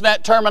started using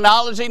that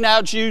terminology. Now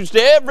it's used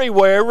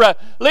everywhere.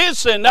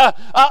 Listen,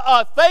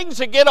 things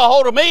that get a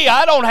hold of me,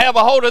 I don't have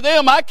a hold of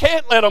them. I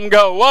can't let them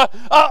go.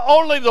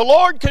 Only the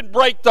Lord can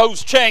break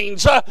those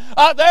chains.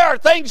 There are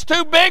things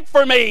too big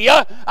for me.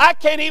 I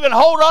can't even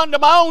hold on to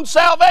my own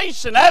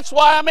salvation. That's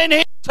why I'm in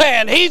His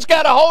hand. He's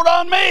got to hold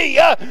on me.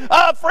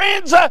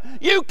 Friends,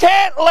 you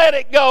can't let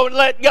it go and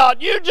let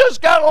God. You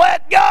just got to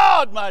let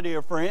God, my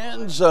dear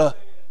friends. A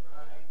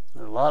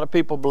lot of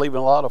people believe in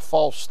a lot of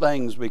false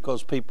things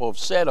because people have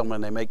said them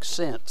and they make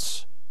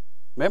sense.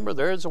 Remember,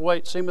 there is a way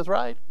it seemeth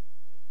right.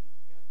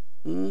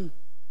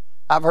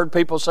 I've heard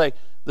people say,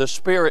 the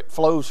Spirit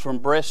flows from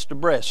breast to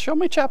breast. Show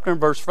me chapter and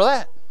verse for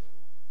that.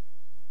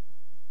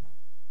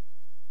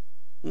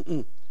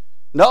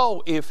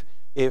 No, if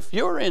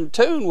you're in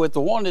tune with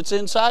the one that's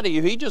inside of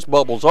you, He just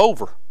bubbles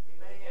over.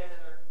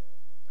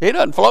 He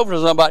doesn't flow for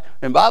somebody.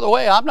 And by the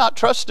way, I'm not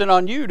trusting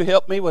on you to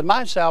help me with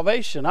my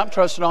salvation. I'm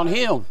trusting on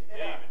Him.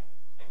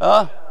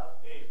 The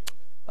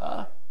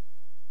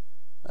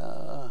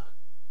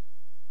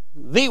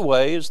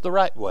way is the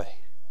right way.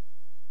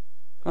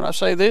 When I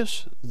say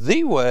this,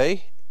 the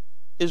way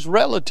is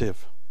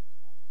relative.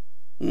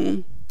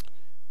 What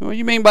do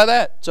you mean by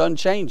that? It's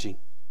unchanging.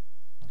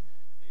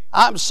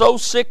 I'm so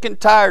sick and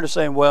tired of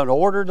saying, well, in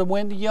order to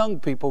win the young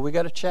people, we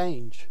got to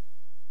change.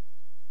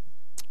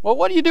 Well,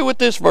 what do you do with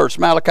this verse,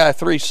 Malachi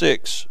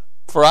 3:6?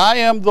 For I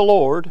am the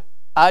Lord,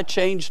 I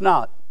change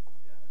not.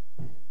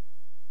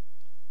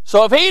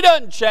 So if He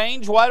doesn't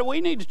change, why do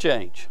we need to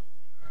change?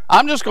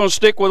 I'm just going to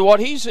stick with what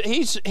He's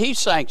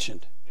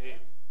sanctioned.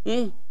 Let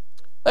me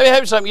tell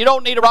you something. You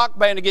don't need a rock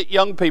band to get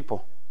young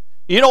people.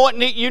 You know what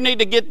you need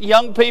to get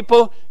young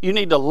people? You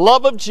need the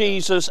love of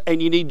Jesus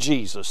and you need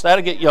Jesus.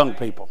 That'll get young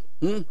people.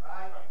 You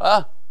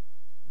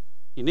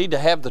need to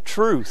have the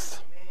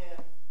truth.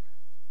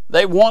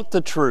 They want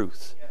the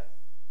truth.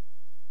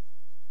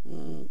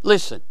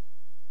 Listen,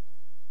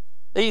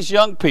 these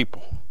young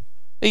people,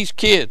 these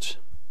kids,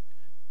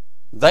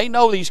 they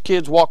know these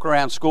kids walk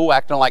around school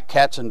acting like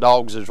cats and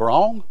dogs is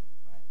wrong.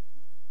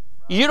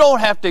 You don't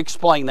have to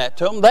explain that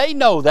to them. They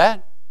know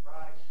that.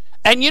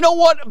 And you know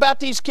what about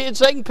these kids?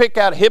 They can pick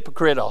out a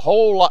hypocrite a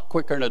whole lot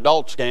quicker than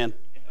adults can.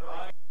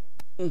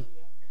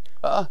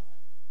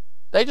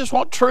 They just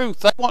want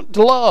truth. They want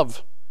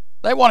love.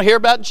 They want to hear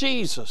about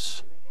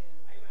Jesus.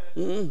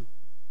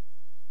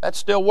 That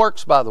still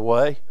works, by the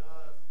way.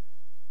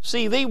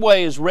 See, the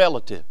way is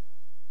relative.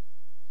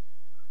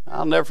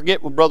 I'll never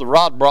forget when Brother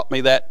Rod brought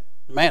me that.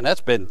 Man,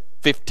 that's been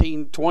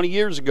 15, 20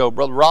 years ago.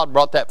 Brother Rod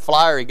brought that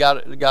flyer. He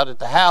got it at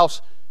the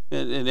house,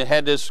 and it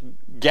had this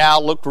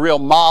gal looked real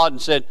mod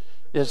and said,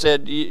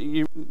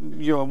 you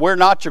know, we're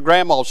not your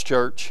grandma's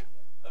church.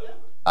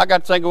 I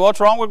got to thinking,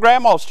 what's wrong with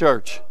grandma's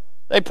church?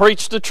 They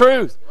preached the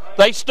truth.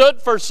 They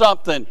stood for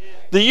something.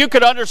 That you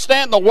could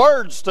understand the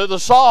words to the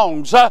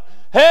songs.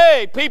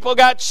 Hey, people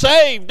got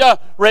saved.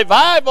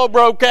 Revival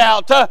broke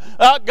out.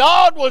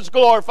 God was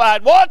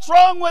glorified. What's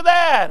wrong with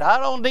that? I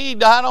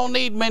don't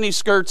need mini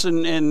skirts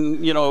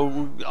and you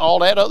know all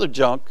that other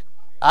junk.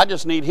 I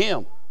just need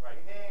Him.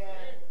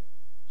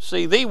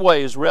 See, the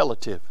way is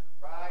relative.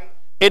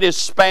 It has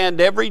spanned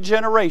every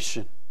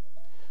generation.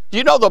 Do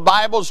you know the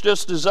Bible's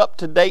just as up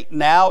to date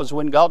now as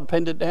when God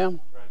penned it down?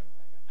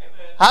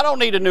 I don't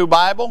need a new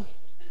Bible.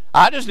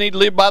 I just need to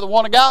live by the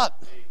one of God.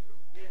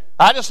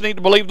 I just need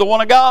to believe the one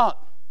of God.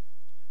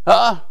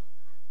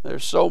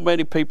 There's so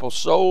many people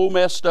so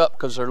messed up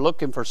because they're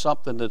looking for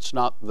something that's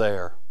not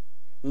there.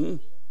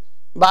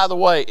 By the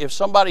way, if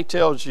somebody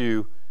tells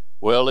you,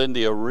 well, in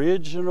the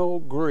original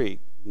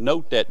Greek,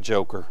 note that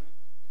joker.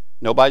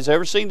 Nobody's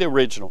ever seen the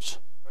originals.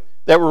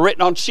 They were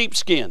written on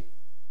sheepskin.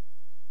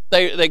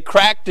 They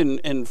cracked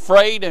and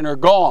frayed and are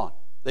gone.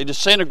 They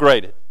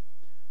disintegrated.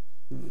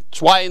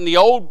 That's why in the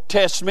Old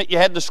Testament you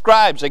had the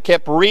scribes. They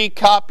kept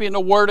recopying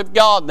the Word of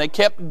God. And they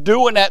kept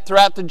doing that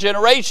throughout the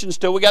generations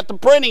till we got the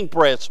printing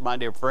press, my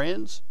dear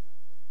friends.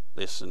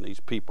 Listen, these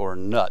people are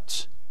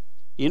nuts.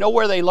 You know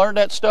where they learned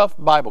that stuff?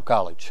 Bible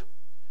college.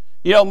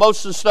 You know,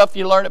 most of the stuff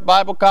you learn at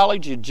Bible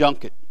college, you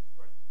junk it.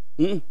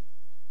 You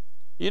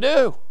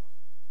do.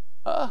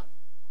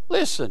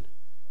 Listen,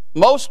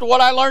 most of what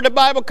I learned at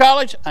Bible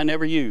college, I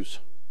never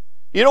use.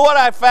 You know what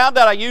I found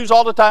that I use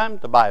all the time?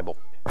 The Bible.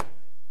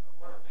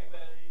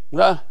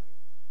 You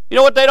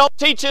know what they don't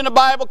teach in the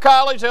Bible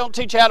college? They don't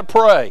teach you how to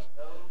pray.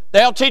 They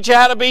don't teach you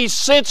how to be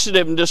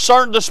sensitive and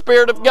discern the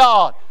Spirit of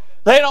God.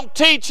 They don't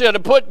teach you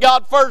to put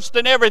God first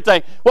in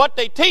everything. What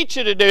they teach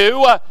you to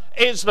do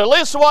is to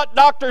listen to what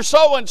Dr.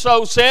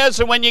 So-and-so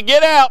says, and when you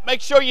get out, make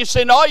sure you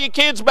send all your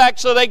kids back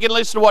so they can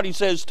listen to what he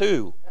says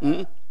too.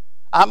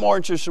 I'm more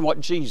interested in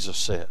what Jesus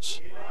says.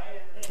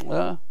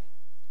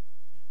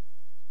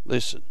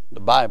 Listen,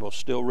 the Bible's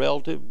still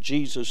relative.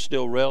 Jesus is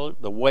still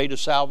relative. The way to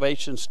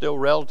salvation is still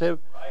relative.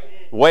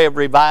 The way of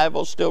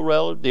revival is still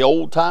relative. The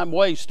old-time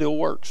way still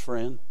works,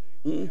 friend.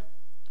 And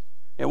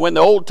when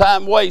the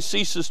old-time way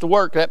ceases to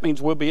work, that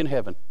means we'll be in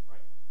heaven.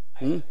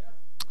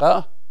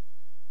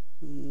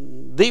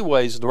 The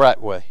way is the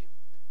right way.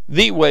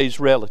 The way is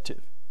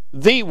relative.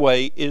 The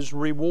way is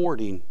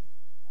rewarding.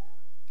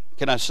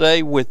 Can I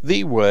say, with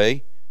the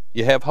way,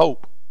 you have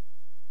hope?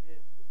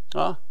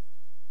 Huh?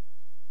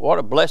 What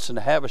a blessing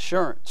to have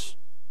assurance.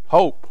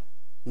 Hope.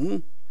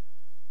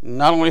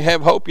 Not only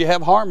have hope, you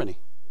have harmony.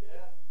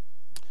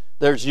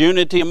 There's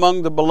unity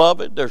among the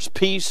beloved. There's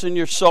peace in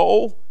your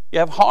soul. You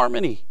have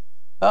harmony.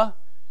 Huh?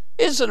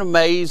 Isn't it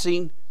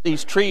amazing?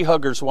 These tree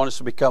huggers want us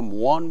to become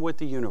one with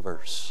the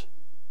universe.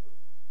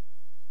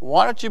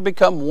 Why don't you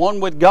become one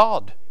with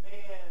God?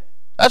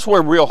 That's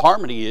where real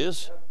harmony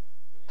is.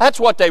 That's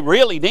what they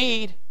really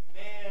need.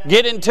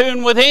 Get in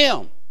tune with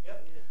Him.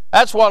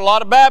 That's what a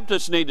lot of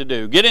Baptists need to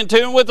do. Get in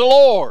tune with the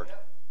Lord.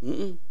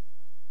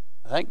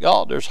 Thank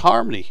God there's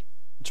harmony.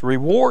 It's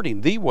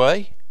rewarding the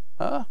way.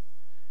 Huh?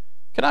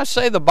 Can I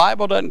say the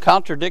Bible doesn't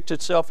contradict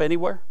itself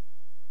anywhere?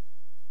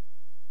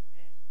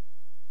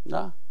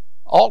 No.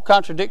 All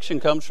contradiction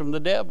comes from the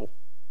devil.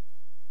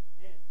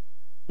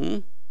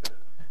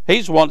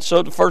 He's the one that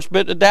sowed the first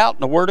bit of doubt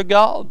in the Word of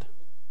God.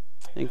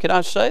 And can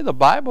I say the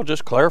Bible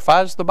just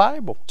clarifies the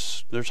Bible?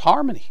 There's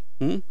harmony.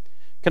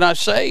 Can I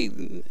say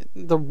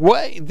the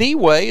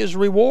way is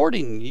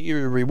rewarding.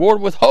 You're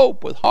rewarded with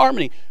hope, with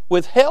harmony,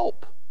 with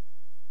help.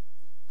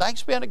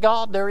 Thanks be unto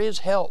God, there is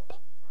help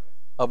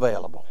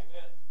available.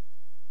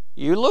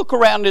 You look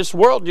around this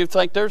world, you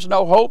think there's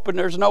no hope and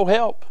there's no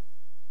help.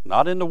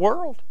 Not in the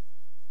world.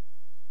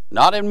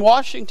 Not in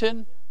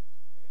Washington.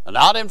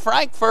 Not in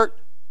Frankfurt.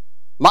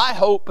 My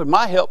hope and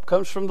my help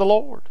comes from the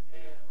Lord.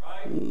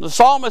 The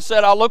psalmist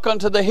said, I'll look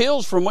unto the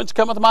hills from whence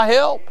cometh my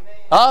help.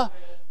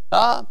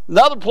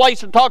 Another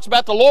place that talks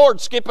about the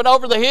Lord skipping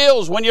over the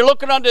hills. When you're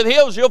looking unto the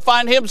hills, you'll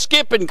find Him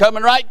skipping,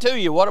 coming right to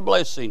you. What a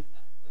blessing.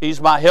 He's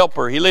my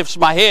helper. He lifts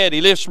my head. He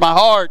lifts my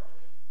heart.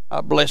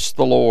 I bless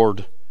the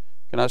Lord.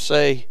 Can I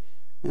say,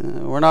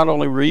 we're not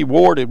only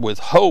rewarded with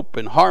hope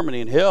and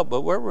harmony and help,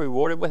 but we're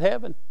rewarded with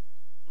heaven.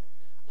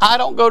 I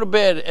don't go to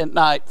bed at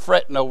night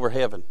fretting over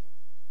heaven.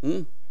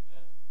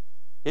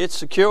 It's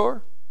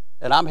secure,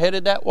 and I'm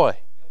headed that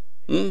way.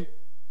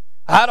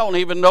 I don't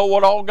even know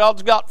what all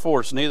God's got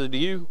for us, neither do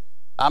you.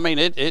 I mean,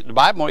 the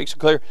Bible makes it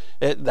clear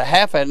the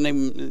half hadn't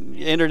even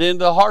entered into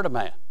the heart of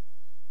man.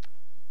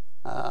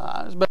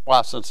 It's been a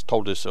while since I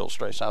told this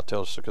illustration. I'll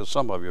tell this because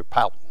some of you are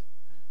pouting.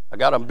 I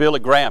got on Billy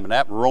Graham, and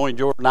that ruined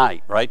your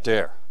night right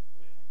there.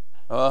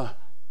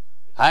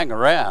 Hang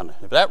around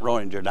if that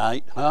ruined your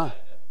night, huh?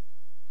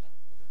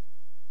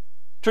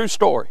 True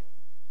story.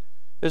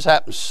 This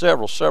happened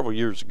several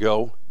years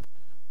ago,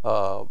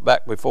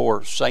 back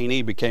before St.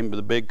 E became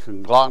the big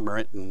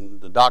conglomerate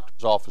and the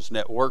doctor's office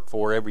networked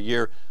for. Every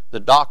year the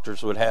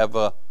doctors would have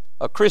a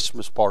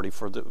Christmas party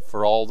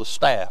for all the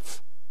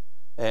staff.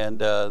 And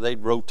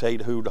they'd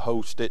rotate who to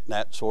host it and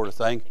that sort of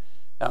thing.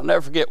 And I'll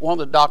never forget one of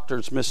the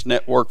doctors Miss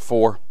Network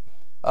for.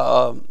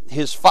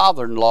 His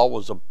father-in-law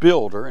was a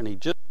builder, and he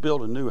just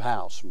built a new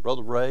house. And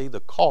Brother Ray,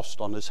 the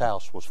cost on this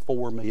house was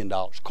 $4 million.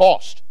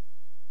 Cost.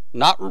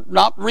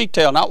 Not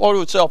retail, not what it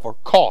would sell for.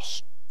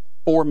 Cost.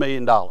 $4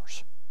 million.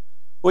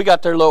 We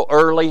got there a little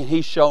early, and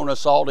he's showing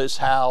us all this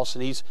house,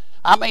 and he's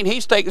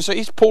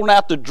pulling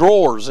out the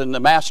drawers in the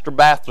master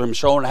bathroom,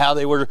 showing how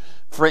they were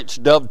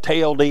French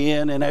dovetailed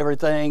in and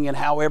everything, and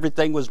how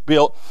everything was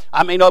built.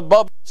 I mean,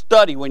 above the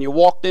study, when you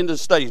walked into the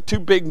study, 2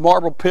 big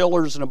marble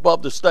pillars, and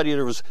above the study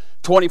there was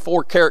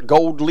 24-karat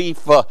gold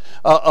leaf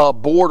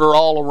border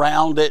all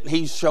around it. And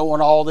he's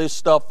showing all this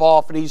stuff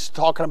off, and he's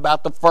talking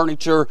about the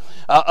furniture.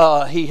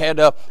 He had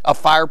a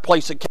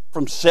fireplace that came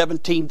from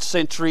 17th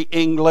century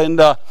England.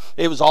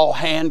 It was all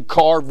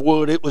hand-carved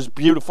wood. It was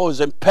beautiful. It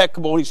was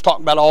impeccable. He's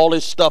talking about all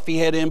this stuff he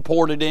had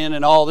imported in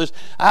and all this.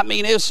 I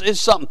mean,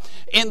 it's something.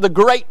 In the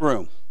great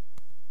room,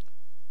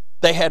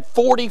 they had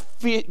 40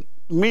 feet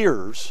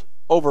mirrors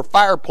over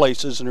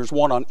fireplaces, and there's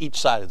one on each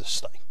side of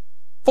this thing.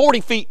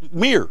 40 feet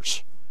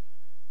mirrors.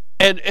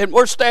 And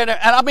we're standing,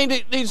 and I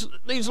mean, these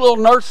little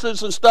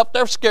nurses and stuff,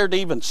 they're scared to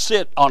even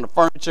sit on the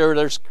furniture.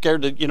 They're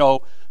scared to,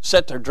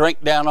 set their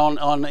drink down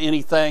on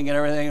anything and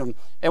everything.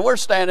 And we're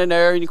standing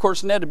there, and of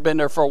course, Ned had been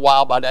there for a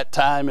while by that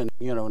time, and,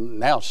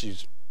 now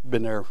she's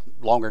been there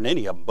longer than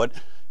any of them. But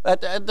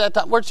at that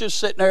time, we're just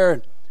sitting there,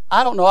 and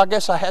I don't know, I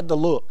guess I had to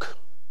look.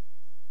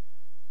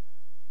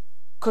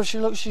 Because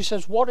she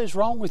says, "What is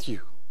wrong with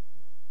you?"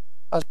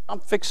 I said, "I'm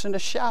fixing to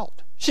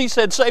shout." She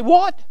said, "Say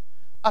what?"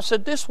 I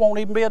said, "This won't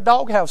even be a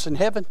doghouse in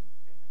heaven."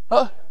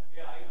 Huh?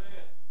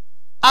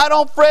 I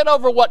don't fret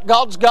over what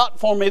God's got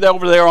for me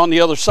over there on the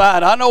other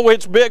side. I know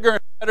it's bigger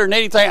and better than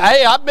anything.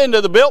 Hey, I've been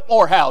to the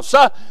Biltmore house.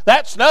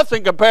 That's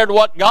nothing compared to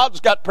what God's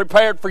got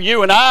prepared for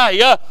you and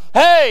I.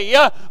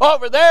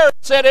 Over there it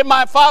said, "In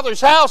my Father's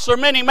house are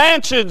many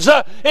mansions.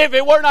 If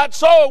it were not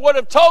so, I would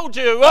have told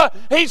you."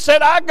 He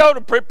said, "I go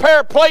to prepare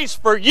a place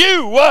for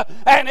you.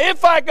 And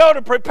if I go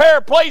to prepare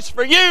a place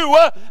for you,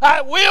 I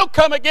will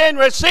come again,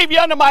 receive you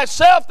unto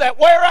myself, that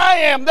where I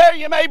am, there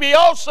you may be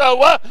also."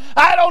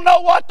 I don't know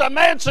what the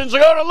mansions are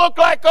going to look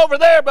like over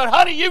there, but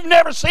honey, you've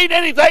never seen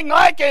anything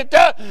like it.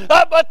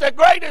 But the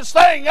great greatest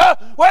thing.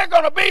 We're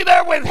going to be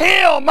there with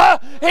Him.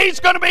 He's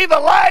going to be the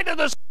light of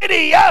the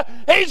city.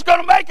 He's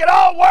going to make it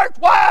all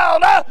worthwhile.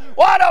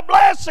 What a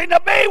blessing to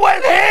be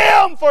with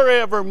Him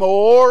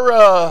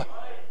forevermore.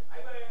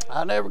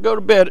 I never go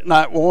to bed at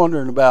night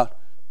wondering about,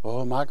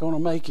 am I going to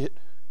make it?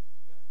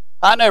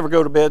 I never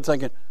go to bed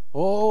thinking,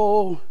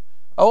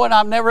 and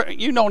I've never,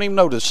 you don't even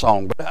know this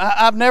song, but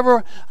I've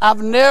never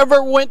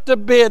went to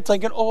bed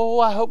thinking,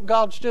 I hope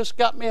God's just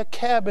got me a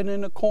cabin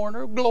in the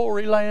corner of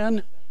glory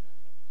land.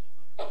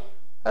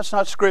 That's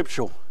not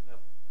scriptural.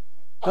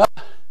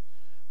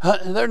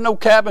 There's no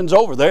cabins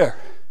over there.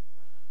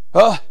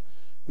 God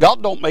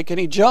don't make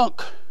any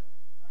junk.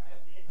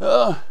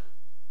 What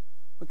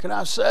can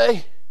I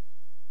say?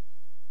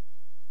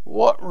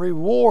 What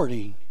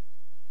rewarding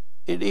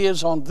it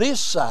is on this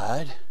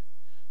side,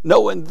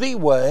 knowing the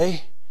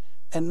way.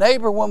 And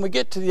neighbor, when we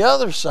get to the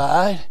other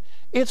side,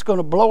 it's going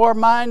to blow our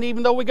mind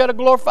even though we got a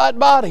glorified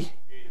body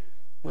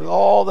with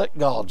all that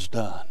God's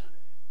done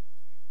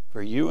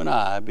for you and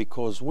I,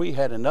 because we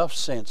had enough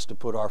sense to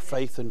put our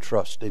faith and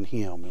trust in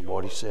Him and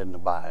what He said in the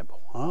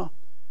Bible. Now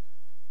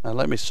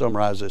let me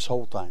summarize this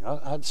whole thing.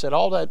 I said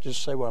all that just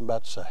to say what I'm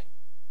about to say.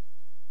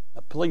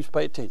 Now please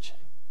pay attention.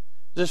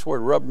 This is where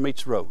the rubber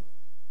meets the road.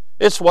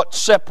 It's what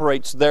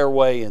separates their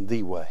way and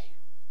the way.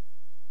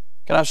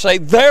 Can I say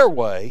their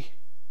way?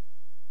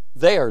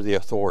 They are the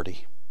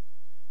authority,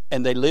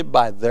 and they live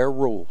by their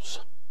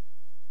rules.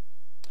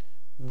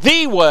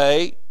 The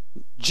way,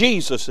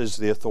 Jesus is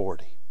the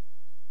authority.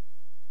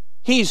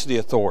 He's the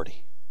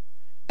authority,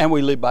 and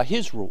we live by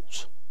His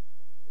rules.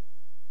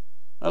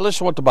 Now listen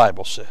to what the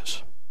Bible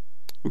says.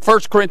 In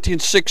 1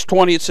 Corinthians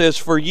 6:20 it says,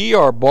 "For ye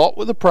are bought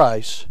with a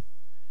price,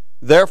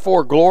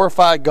 therefore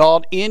glorify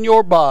God in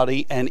your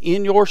body and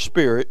in your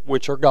spirit,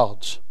 which are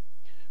God's."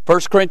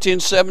 1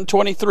 Corinthians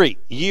 7:23,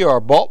 "Ye are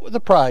bought with a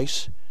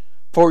price,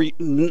 for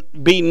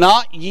be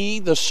not ye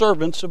the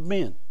servants of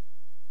men."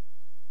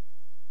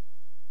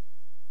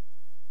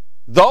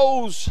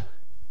 Those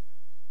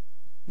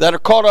that are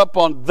caught up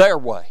on their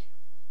way.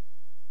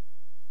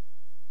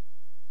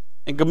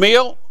 And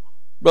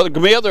Brother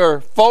Gamil, there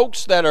are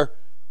folks that are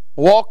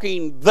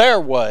walking their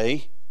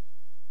way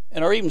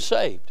and are even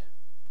saved.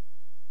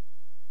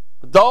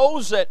 But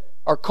those that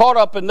are caught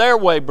up in their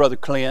way, Brother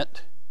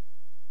Clint,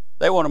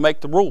 they want to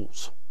make the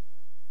rules.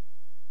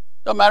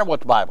 Doesn't matter what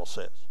the Bible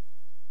says.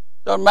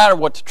 Doesn't matter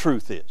what the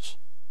truth is.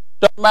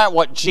 Doesn't matter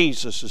what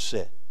Jesus has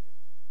said.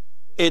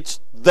 It's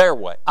their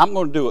way. I'm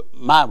going to do it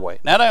my way.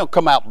 Now, they don't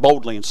come out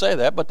boldly and say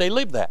that, but they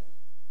live that.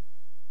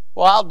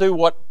 Well, I'll do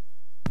what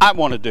I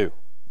want to do.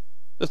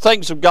 The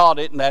things of God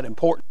isn't that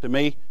important to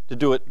me to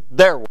do it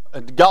their way,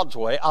 God's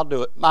way. I'll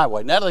do it my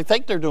way. Now, they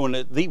think they're doing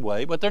it the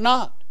way, but they're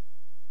not,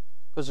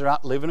 because they're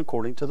not living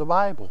according to the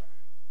Bible.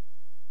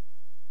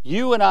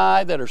 You and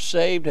I that are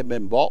saved have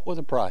been bought with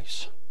a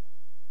price.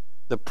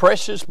 The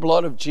precious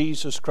blood of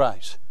Jesus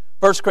Christ.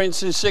 1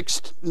 Corinthians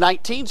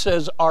 6:19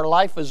 says our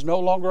life is no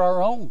longer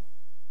our own.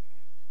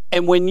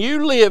 And when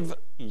you live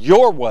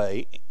your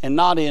way and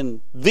not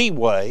in the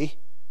way,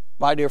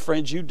 my dear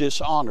friends, you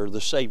dishonor the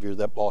Savior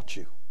that bought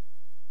you.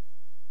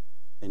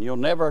 And you'll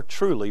never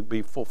truly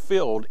be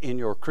fulfilled in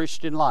your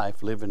Christian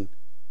life living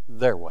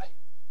their way.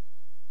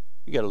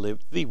 You got to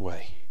live the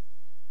way.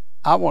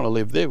 I want to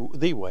live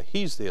the way.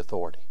 He's the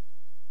authority.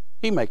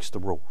 He makes the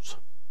rules.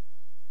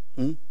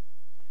 There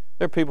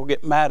are people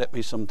get mad at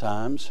me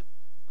sometimes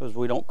because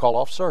we don't call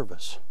off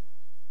service.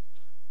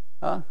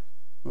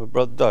 Well,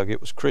 Brother Doug,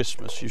 it was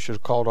Christmas. You should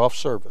have called off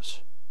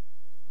service.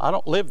 I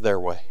don't live their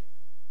way.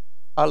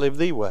 I live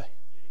the way.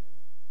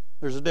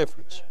 There's a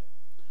difference.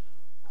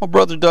 Well,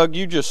 Brother Doug,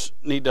 you just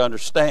need to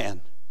understand.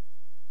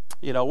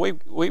 You know,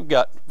 we've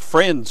got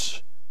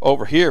friends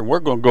over here, and we're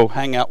going to go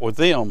hang out with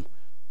them.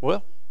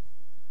 Well,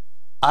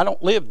 I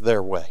don't live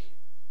their way.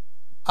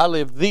 I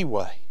live the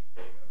way.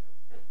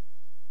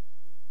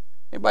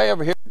 Anybody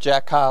ever hear of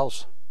Jack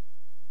Hiles?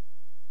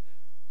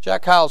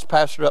 Jack Hiles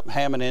pastored up in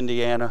Hammond,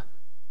 Indiana.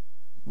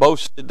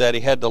 Boasted that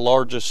he had the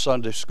largest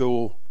Sunday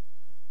school,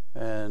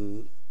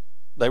 and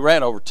they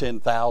ran over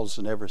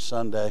 10,000 every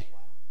Sunday.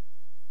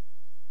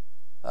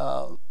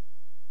 I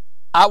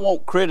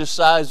won't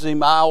criticize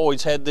him. I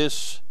always had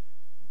this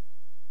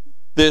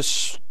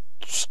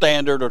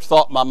standard or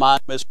thought in my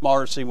mind, Miss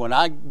Marcy, when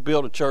I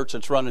build a church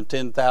that's running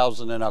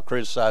 10,000, then I'll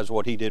criticize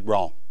what he did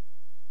wrong.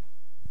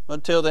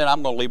 Until then,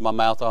 I'm going to leave my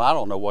mouth on. I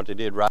don't know what they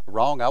did right or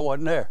wrong. I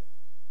wasn't there.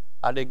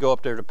 I did go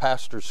up there to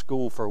pastor's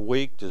school for a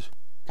week to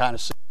kind of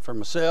see for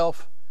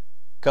myself,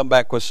 come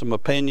back with some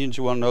opinions.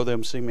 You want to know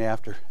them, see me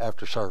after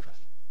service.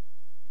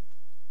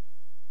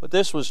 But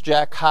this was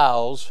Jack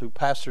Hiles, who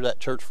pastored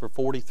that church for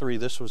 43.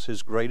 This was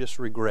his greatest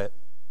regret.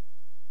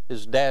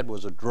 His dad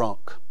was a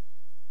drunk.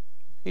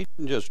 He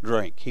didn't just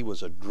drink, he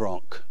was a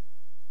drunk.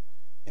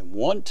 And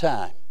one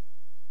time,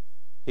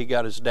 he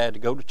got his dad to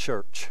go to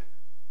church,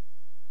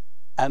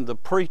 and the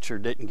preacher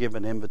didn't give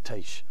an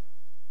invitation.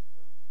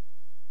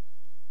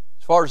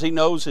 As far as he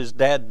knows, his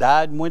dad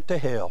died and went to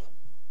hell.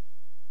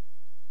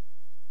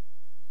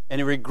 And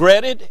he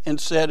regretted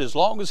and said as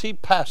long as he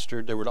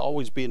pastored, there would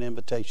always be an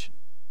invitation.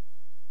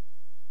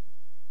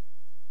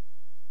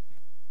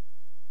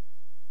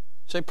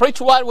 Say,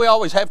 preacher, why do we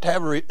always have to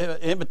have an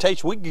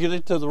invitation? We can get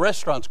into the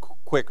restaurants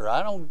quicker.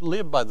 I don't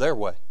live by their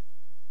way.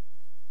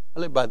 I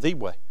live by the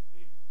way.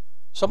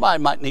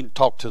 Somebody might need to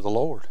talk to the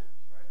Lord.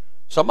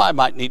 Somebody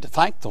might need to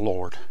thank the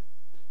Lord.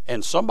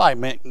 And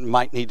somebody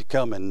might need to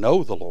come and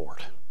know the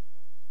Lord.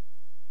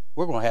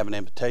 We're going to have an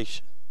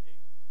invitation.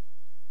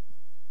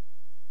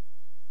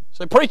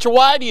 Say, preacher,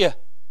 why do you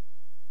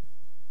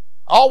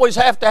always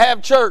have to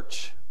have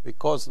church?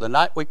 Because the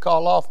night we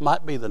call off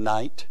might be the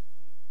night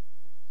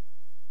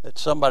that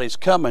somebody's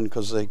coming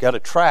because they got a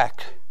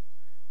tract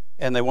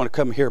and they want to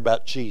come hear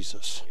about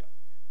Jesus.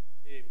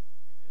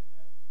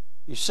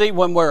 You see,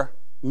 when we're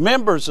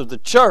members of the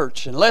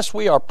church, unless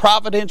we are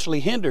providentially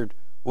hindered,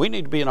 we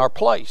need to be in our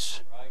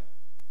place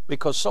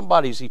because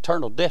somebody's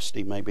eternal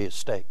destiny may be at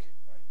stake.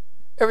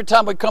 Every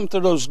time we come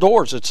through those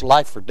doors, it's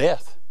life or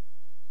death.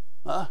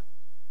 Now,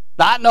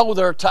 I know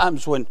there are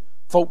times when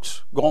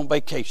folks go on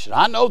vacation.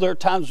 I know there are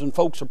times when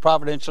folks are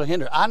providentially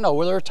hindered. I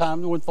know there are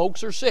times when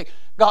folks are sick.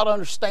 God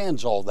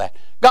understands all that.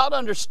 God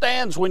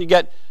understands when you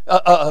get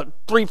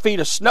 3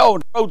 feet of snow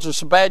and the roads are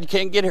so bad you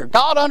can't get here.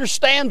 God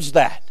understands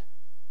that.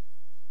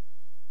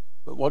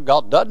 But what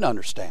God doesn't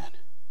understand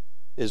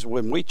is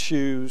when we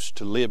choose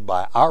to live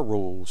by our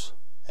rules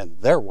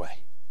and their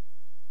way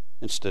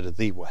instead of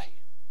the way.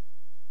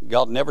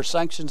 God never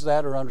sanctions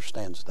that or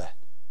understands that.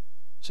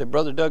 He said,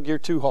 Brother Doug, you're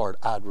too hard.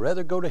 I'd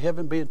rather go to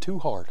heaven being too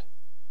hard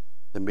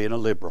than being a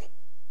liberal.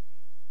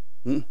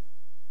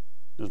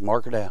 Just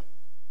mark it out.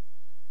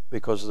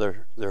 Because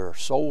there are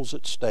souls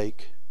at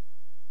stake.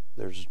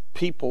 There's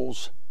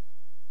people's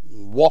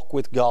walk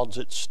with God's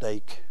at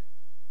stake.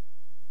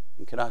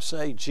 And can I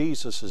say,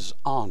 Jesus'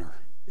 honor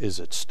is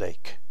at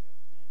stake.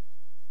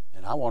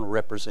 And I want to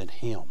represent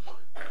Him,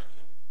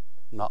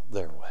 not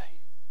their way.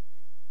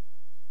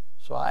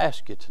 So I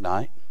ask you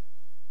tonight,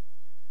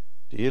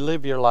 do you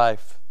live your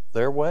life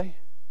their way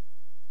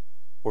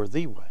or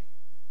the way?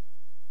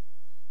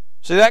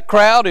 See, that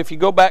crowd, if you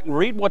go back and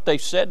read what they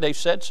said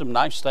some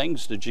nice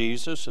things to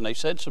Jesus and they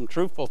said some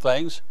truthful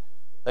things.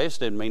 They just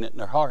didn't mean it in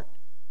their heart.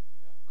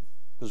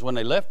 Because when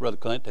they left, Brother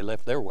Clint, they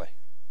left their way.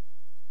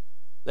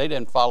 They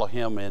didn't follow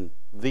Him in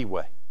the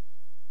way.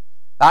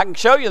 I can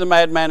show you the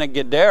madman at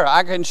Gadara.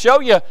 I can show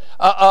you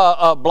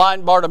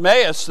blind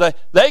Bartimaeus.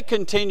 They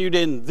continued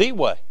in the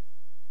way.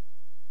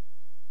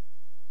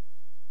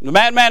 The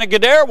madman at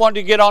Gadara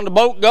wanted to get on the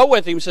boat and go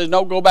with him. He says,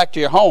 no, go back to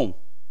your home.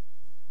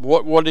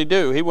 What did he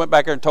do? He went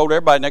back there and told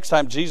everybody next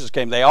time Jesus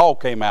came, they all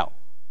came out.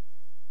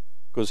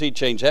 Because He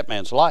changed that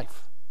man's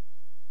life.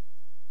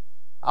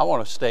 I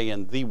want to stay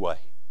in the way,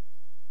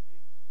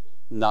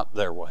 not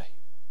their way.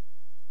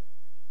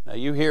 Now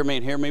you hear me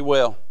and hear me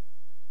well.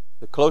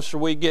 The closer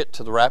we get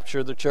to the rapture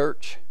of the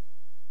church,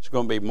 it's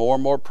going to be more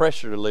and more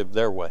pressure to live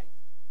their way.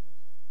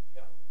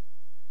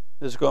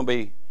 There's going to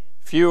be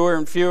fewer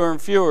and fewer and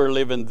fewer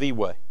living the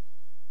way.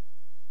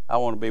 I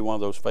want to be one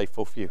of those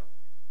faithful few.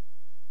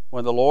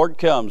 When the Lord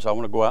comes, I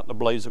want to go out in the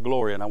blaze of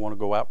glory, and I want to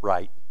go out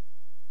right.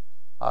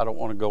 I don't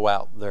want to go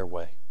out their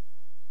way.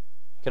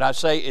 Can I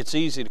say it's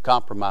easy to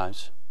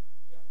compromise?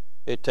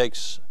 It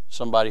takes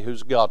somebody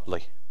who's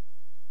godly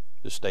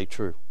to stay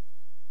true.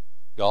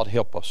 God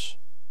help us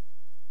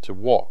to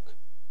walk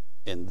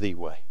in the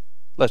way.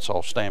 Let's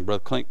all stand.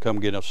 Brother Clint, come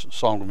get us a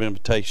song of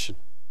invitation.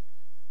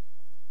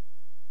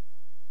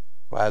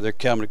 While they're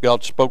coming, if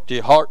God spoke to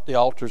your heart, the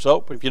altar's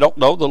open. If you don't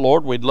know the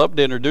Lord, we'd love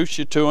to introduce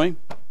you to Him.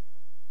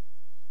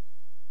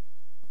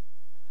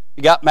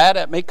 You got mad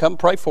at me? Come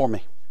pray for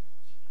me.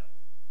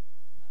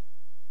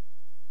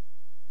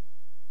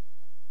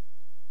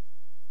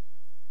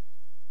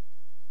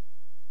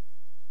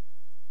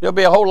 There'll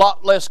be a whole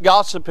lot less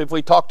gossip if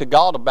we talk to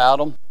God about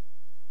them.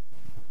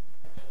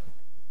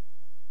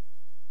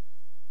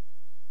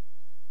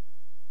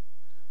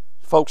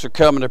 Folks are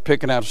coming, they're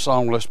picking out a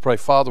song. Let's pray.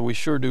 Father, we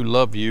sure do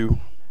love You.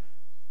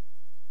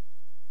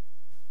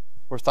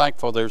 We're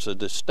thankful there's a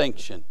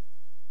distinction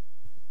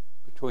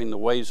between the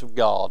ways of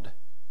God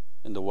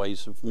and the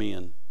ways of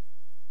men.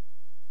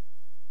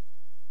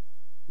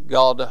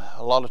 God,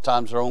 a lot of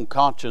times our own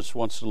conscience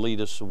wants to lead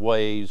us the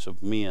ways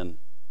of men.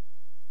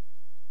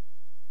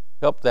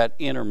 Help that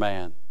inner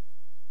man,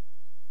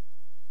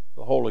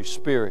 the Holy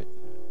Spirit,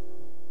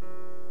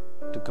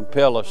 to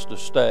compel us to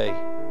stay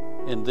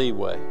in Thee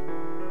way.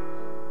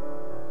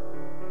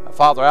 Now,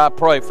 Father, I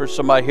pray for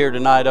somebody here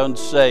tonight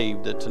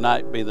unsaved, that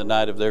tonight be the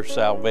night of their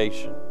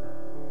salvation.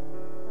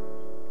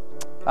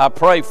 I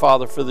pray,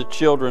 Father, for the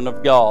children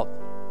of God.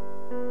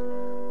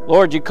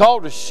 Lord, You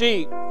called us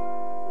sheep.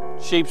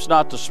 Sheep's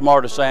not the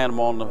smartest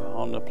animal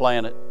on the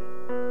planet.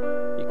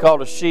 You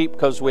called us sheep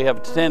because we have a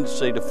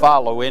tendency to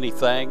follow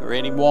anything or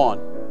anyone.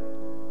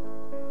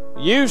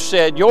 You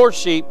said Your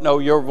sheep know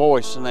Your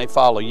voice and they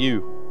follow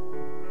You.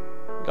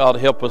 God,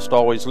 help us to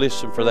always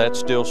listen for that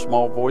still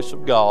small voice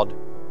of God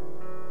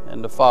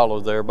and to follow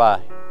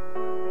thereby.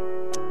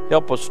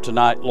 Help us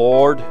tonight,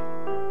 Lord,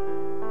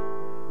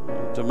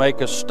 to make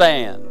a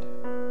stand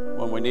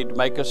when we need to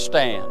make a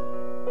stand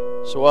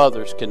so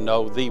others can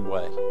know Thee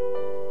way.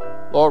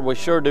 Lord, we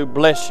sure do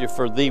bless You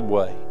for Thee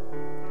way.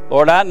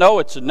 Lord, I know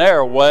it's a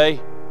narrow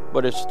way,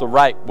 but it's the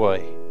right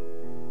way.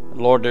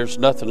 And Lord, there's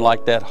nothing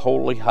like that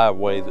holy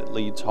highway that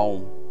leads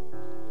home.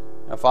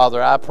 Now,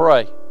 Father, I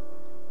pray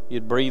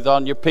you'd breathe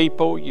on your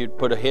people. You'd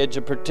put a hedge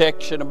of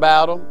protection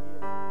about them.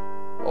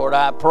 Lord,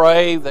 I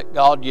pray that,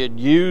 God, you'd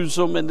use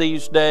them in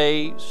these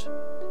days.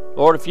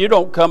 Lord, if you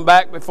don't come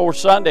back before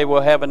Sunday,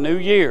 we'll have a new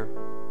year.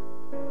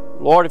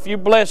 Lord, if you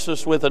bless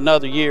us with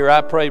another year,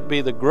 I pray it'd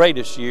be the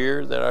greatest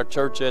year that our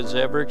church has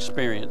ever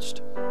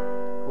experienced.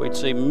 We'd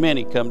see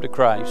many come to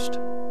Christ.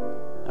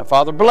 Now,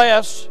 Father,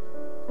 bless.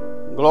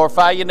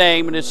 Glorify your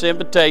name in this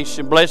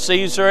invitation. Bless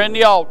these who are in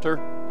the altar.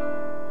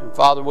 And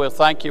Father, we'll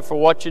thank you for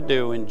what you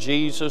do. In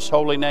Jesus'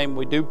 holy name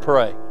we do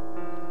pray.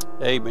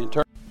 Amen.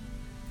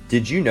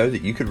 Did you know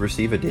that you could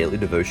receive a daily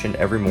devotion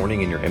every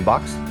morning in your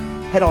inbox?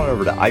 Head on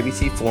over to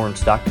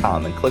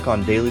ibcflorence.com and click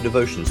on Daily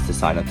Devotions to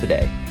sign up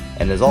today.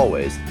 And as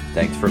always,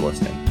 thanks for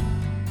listening.